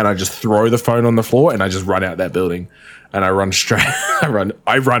sentence, and I just throw the phone on the floor and I just run out that building, and I run straight. I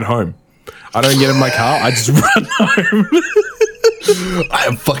run home. I don't get in my car. I just run home. I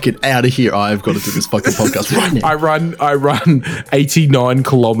am fucking out of here. I've got to do this fucking podcast right now. I run 89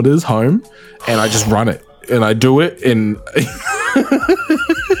 kilometers home, and I just run it, and I do it in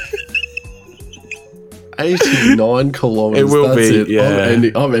 89 kilometers. It will That's be. It.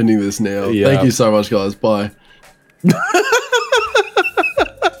 Yeah. I'm ending this now. Yeah. Thank you so much, guys. Bye.